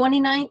on the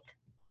 29th?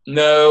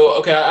 No.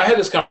 Okay. I had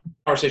this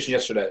conversation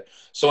yesterday.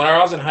 So when I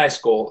was in high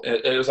school,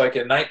 it was like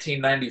in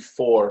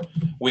 1994,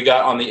 we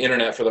got on the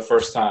internet for the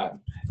first time.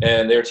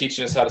 And they were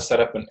teaching us how to set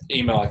up an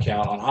email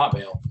account on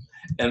Hotmail.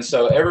 And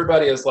so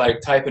everybody is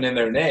like typing in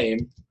their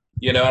name,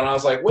 you know, and I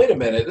was like, wait a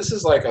minute, this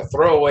is like a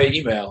throwaway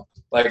email.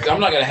 Like, I'm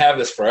not going to have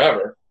this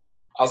forever.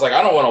 I was like,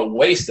 I don't want to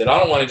waste it. I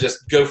don't want to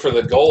just go for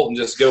the gold and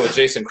just go with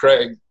Jason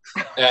Craig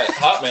at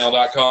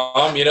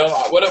hotmail.com. You know,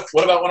 what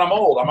about when I'm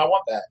old? I might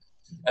want that.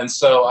 And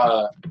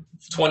so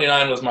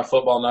 29 was my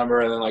football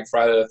number, and then like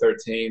Friday the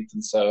 13th.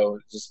 And so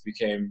it just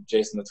became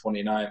Jason the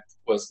 29th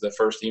was the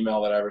first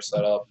email that I ever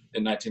set up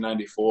in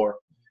 1994.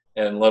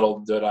 And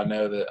little did I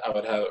know that I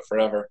would have it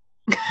forever.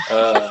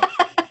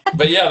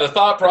 But yeah, the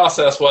thought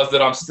process was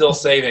that I'm still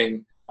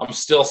saving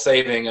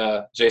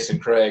Jason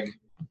Craig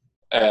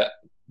at,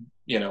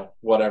 you know,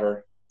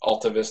 whatever,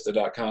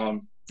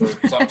 altavista.com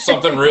for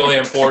something really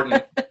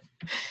important.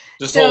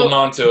 Just holding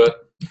on to it.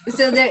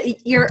 So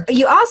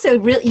you also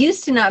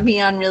used to not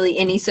be on really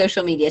any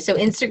social media. So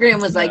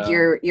Instagram was like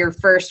your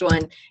first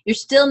one. You're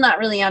still not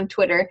really on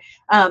Twitter,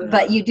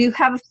 but you do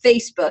have a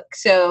Facebook.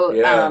 So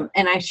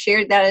and I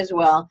shared that as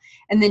well.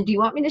 And then, do you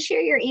want me to share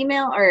your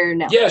email or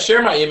no? Yeah,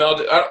 share my email.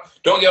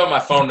 Don't give out my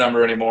phone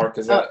number anymore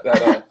because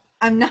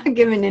I'm not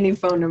giving any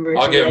phone numbers.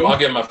 I'll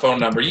give my phone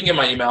number. You can get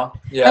my email.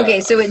 Yeah.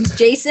 Okay, so it's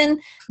jason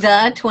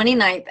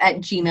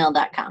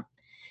the29th@gmail.com.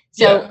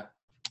 So. Yeah.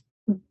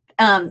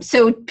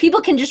 So people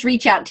can just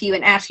reach out to you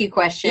and ask you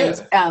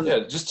questions.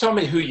 Just tell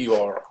me who you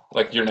are,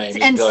 like your name.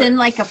 And send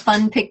like a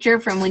fun picture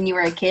from when you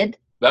were a kid.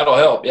 That'll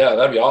help. Yeah,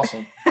 that'd be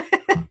awesome.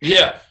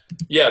 Yeah.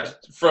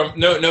 From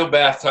no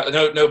bath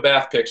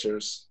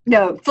pictures.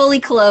 No, fully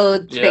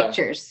clothed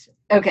pictures.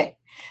 Okay.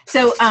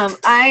 So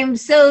I'm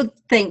so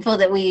thankful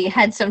that we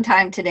had some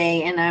time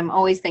today, and I'm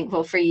always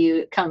thankful for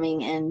you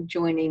coming and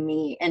joining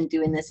me and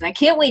doing this. And I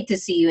can't wait to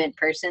see you in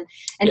person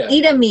and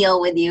eat a meal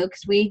with you,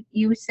 because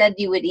you said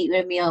you would eat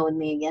a meal with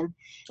me again.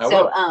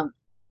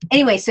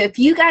 Anyway, so if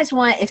you guys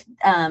if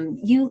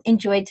you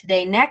enjoyed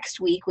today, next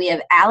week we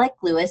have Alec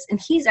Lewis,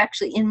 and he's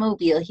actually in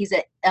Mobile. He's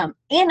an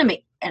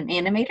animator. I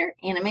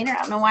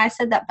don't know why I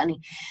said that funny,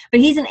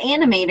 but he's an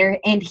animator,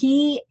 and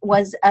he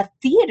was a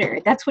theater.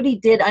 That's what he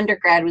did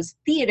undergrad, was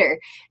theater.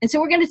 And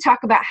so we're going to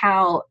talk about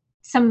how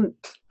some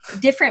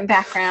different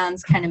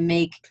backgrounds kind of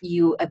make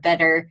you a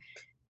better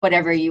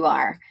whatever you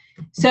are.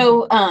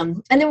 So,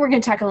 and then we're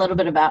going to talk a little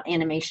bit about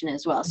animation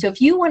as well. So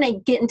if you want to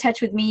get in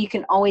touch with me, you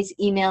can always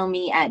email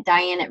me at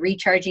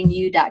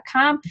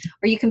diane@rechargingyou.com,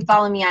 or you can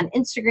follow me on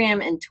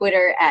Instagram and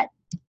Twitter at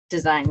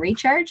Design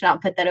Recharge. And I'll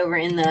put that over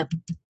in the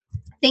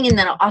thing, and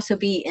then I'll also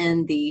be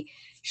in the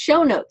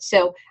show notes.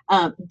 So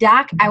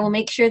Doc, I will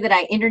make sure that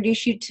I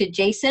introduce you to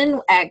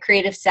Jason at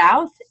Creative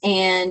South,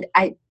 and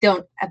I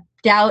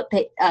doubt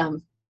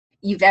that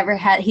you've ever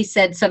had, he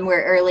said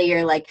somewhere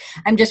earlier, like,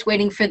 I'm just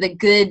waiting for the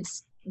good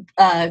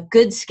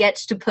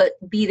sketch to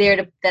be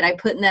there that I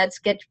put in that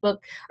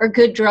sketchbook, or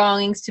good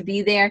drawings to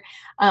be there.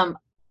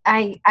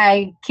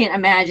 I can't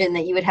imagine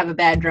that you would have a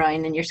bad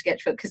drawing in your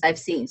sketchbook, because I've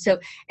seen. So,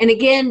 and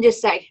again,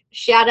 just like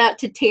shout out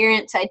to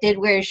Terrence. I did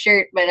wear a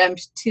shirt, but I'm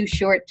too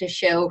short to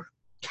show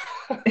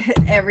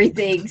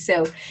everything.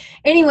 So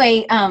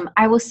anyway,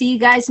 I will see you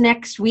guys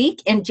next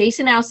week. And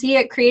Jason, I'll see you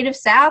at Creative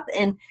South.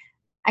 And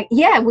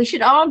we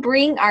should all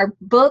bring our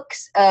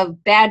books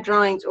of bad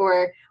drawings,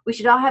 or We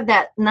should all have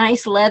that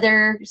nice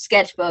leather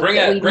sketchbook. Bring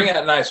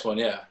that nice one,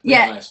 yeah.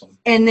 Yeah, nice one.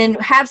 And then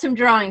have some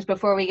drawings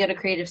before we go to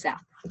Creative South.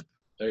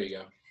 There you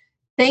go.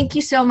 Thank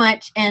you so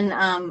much,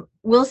 and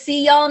we'll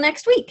see y'all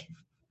next week.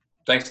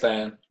 Thanks,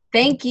 Diane.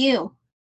 Thank you.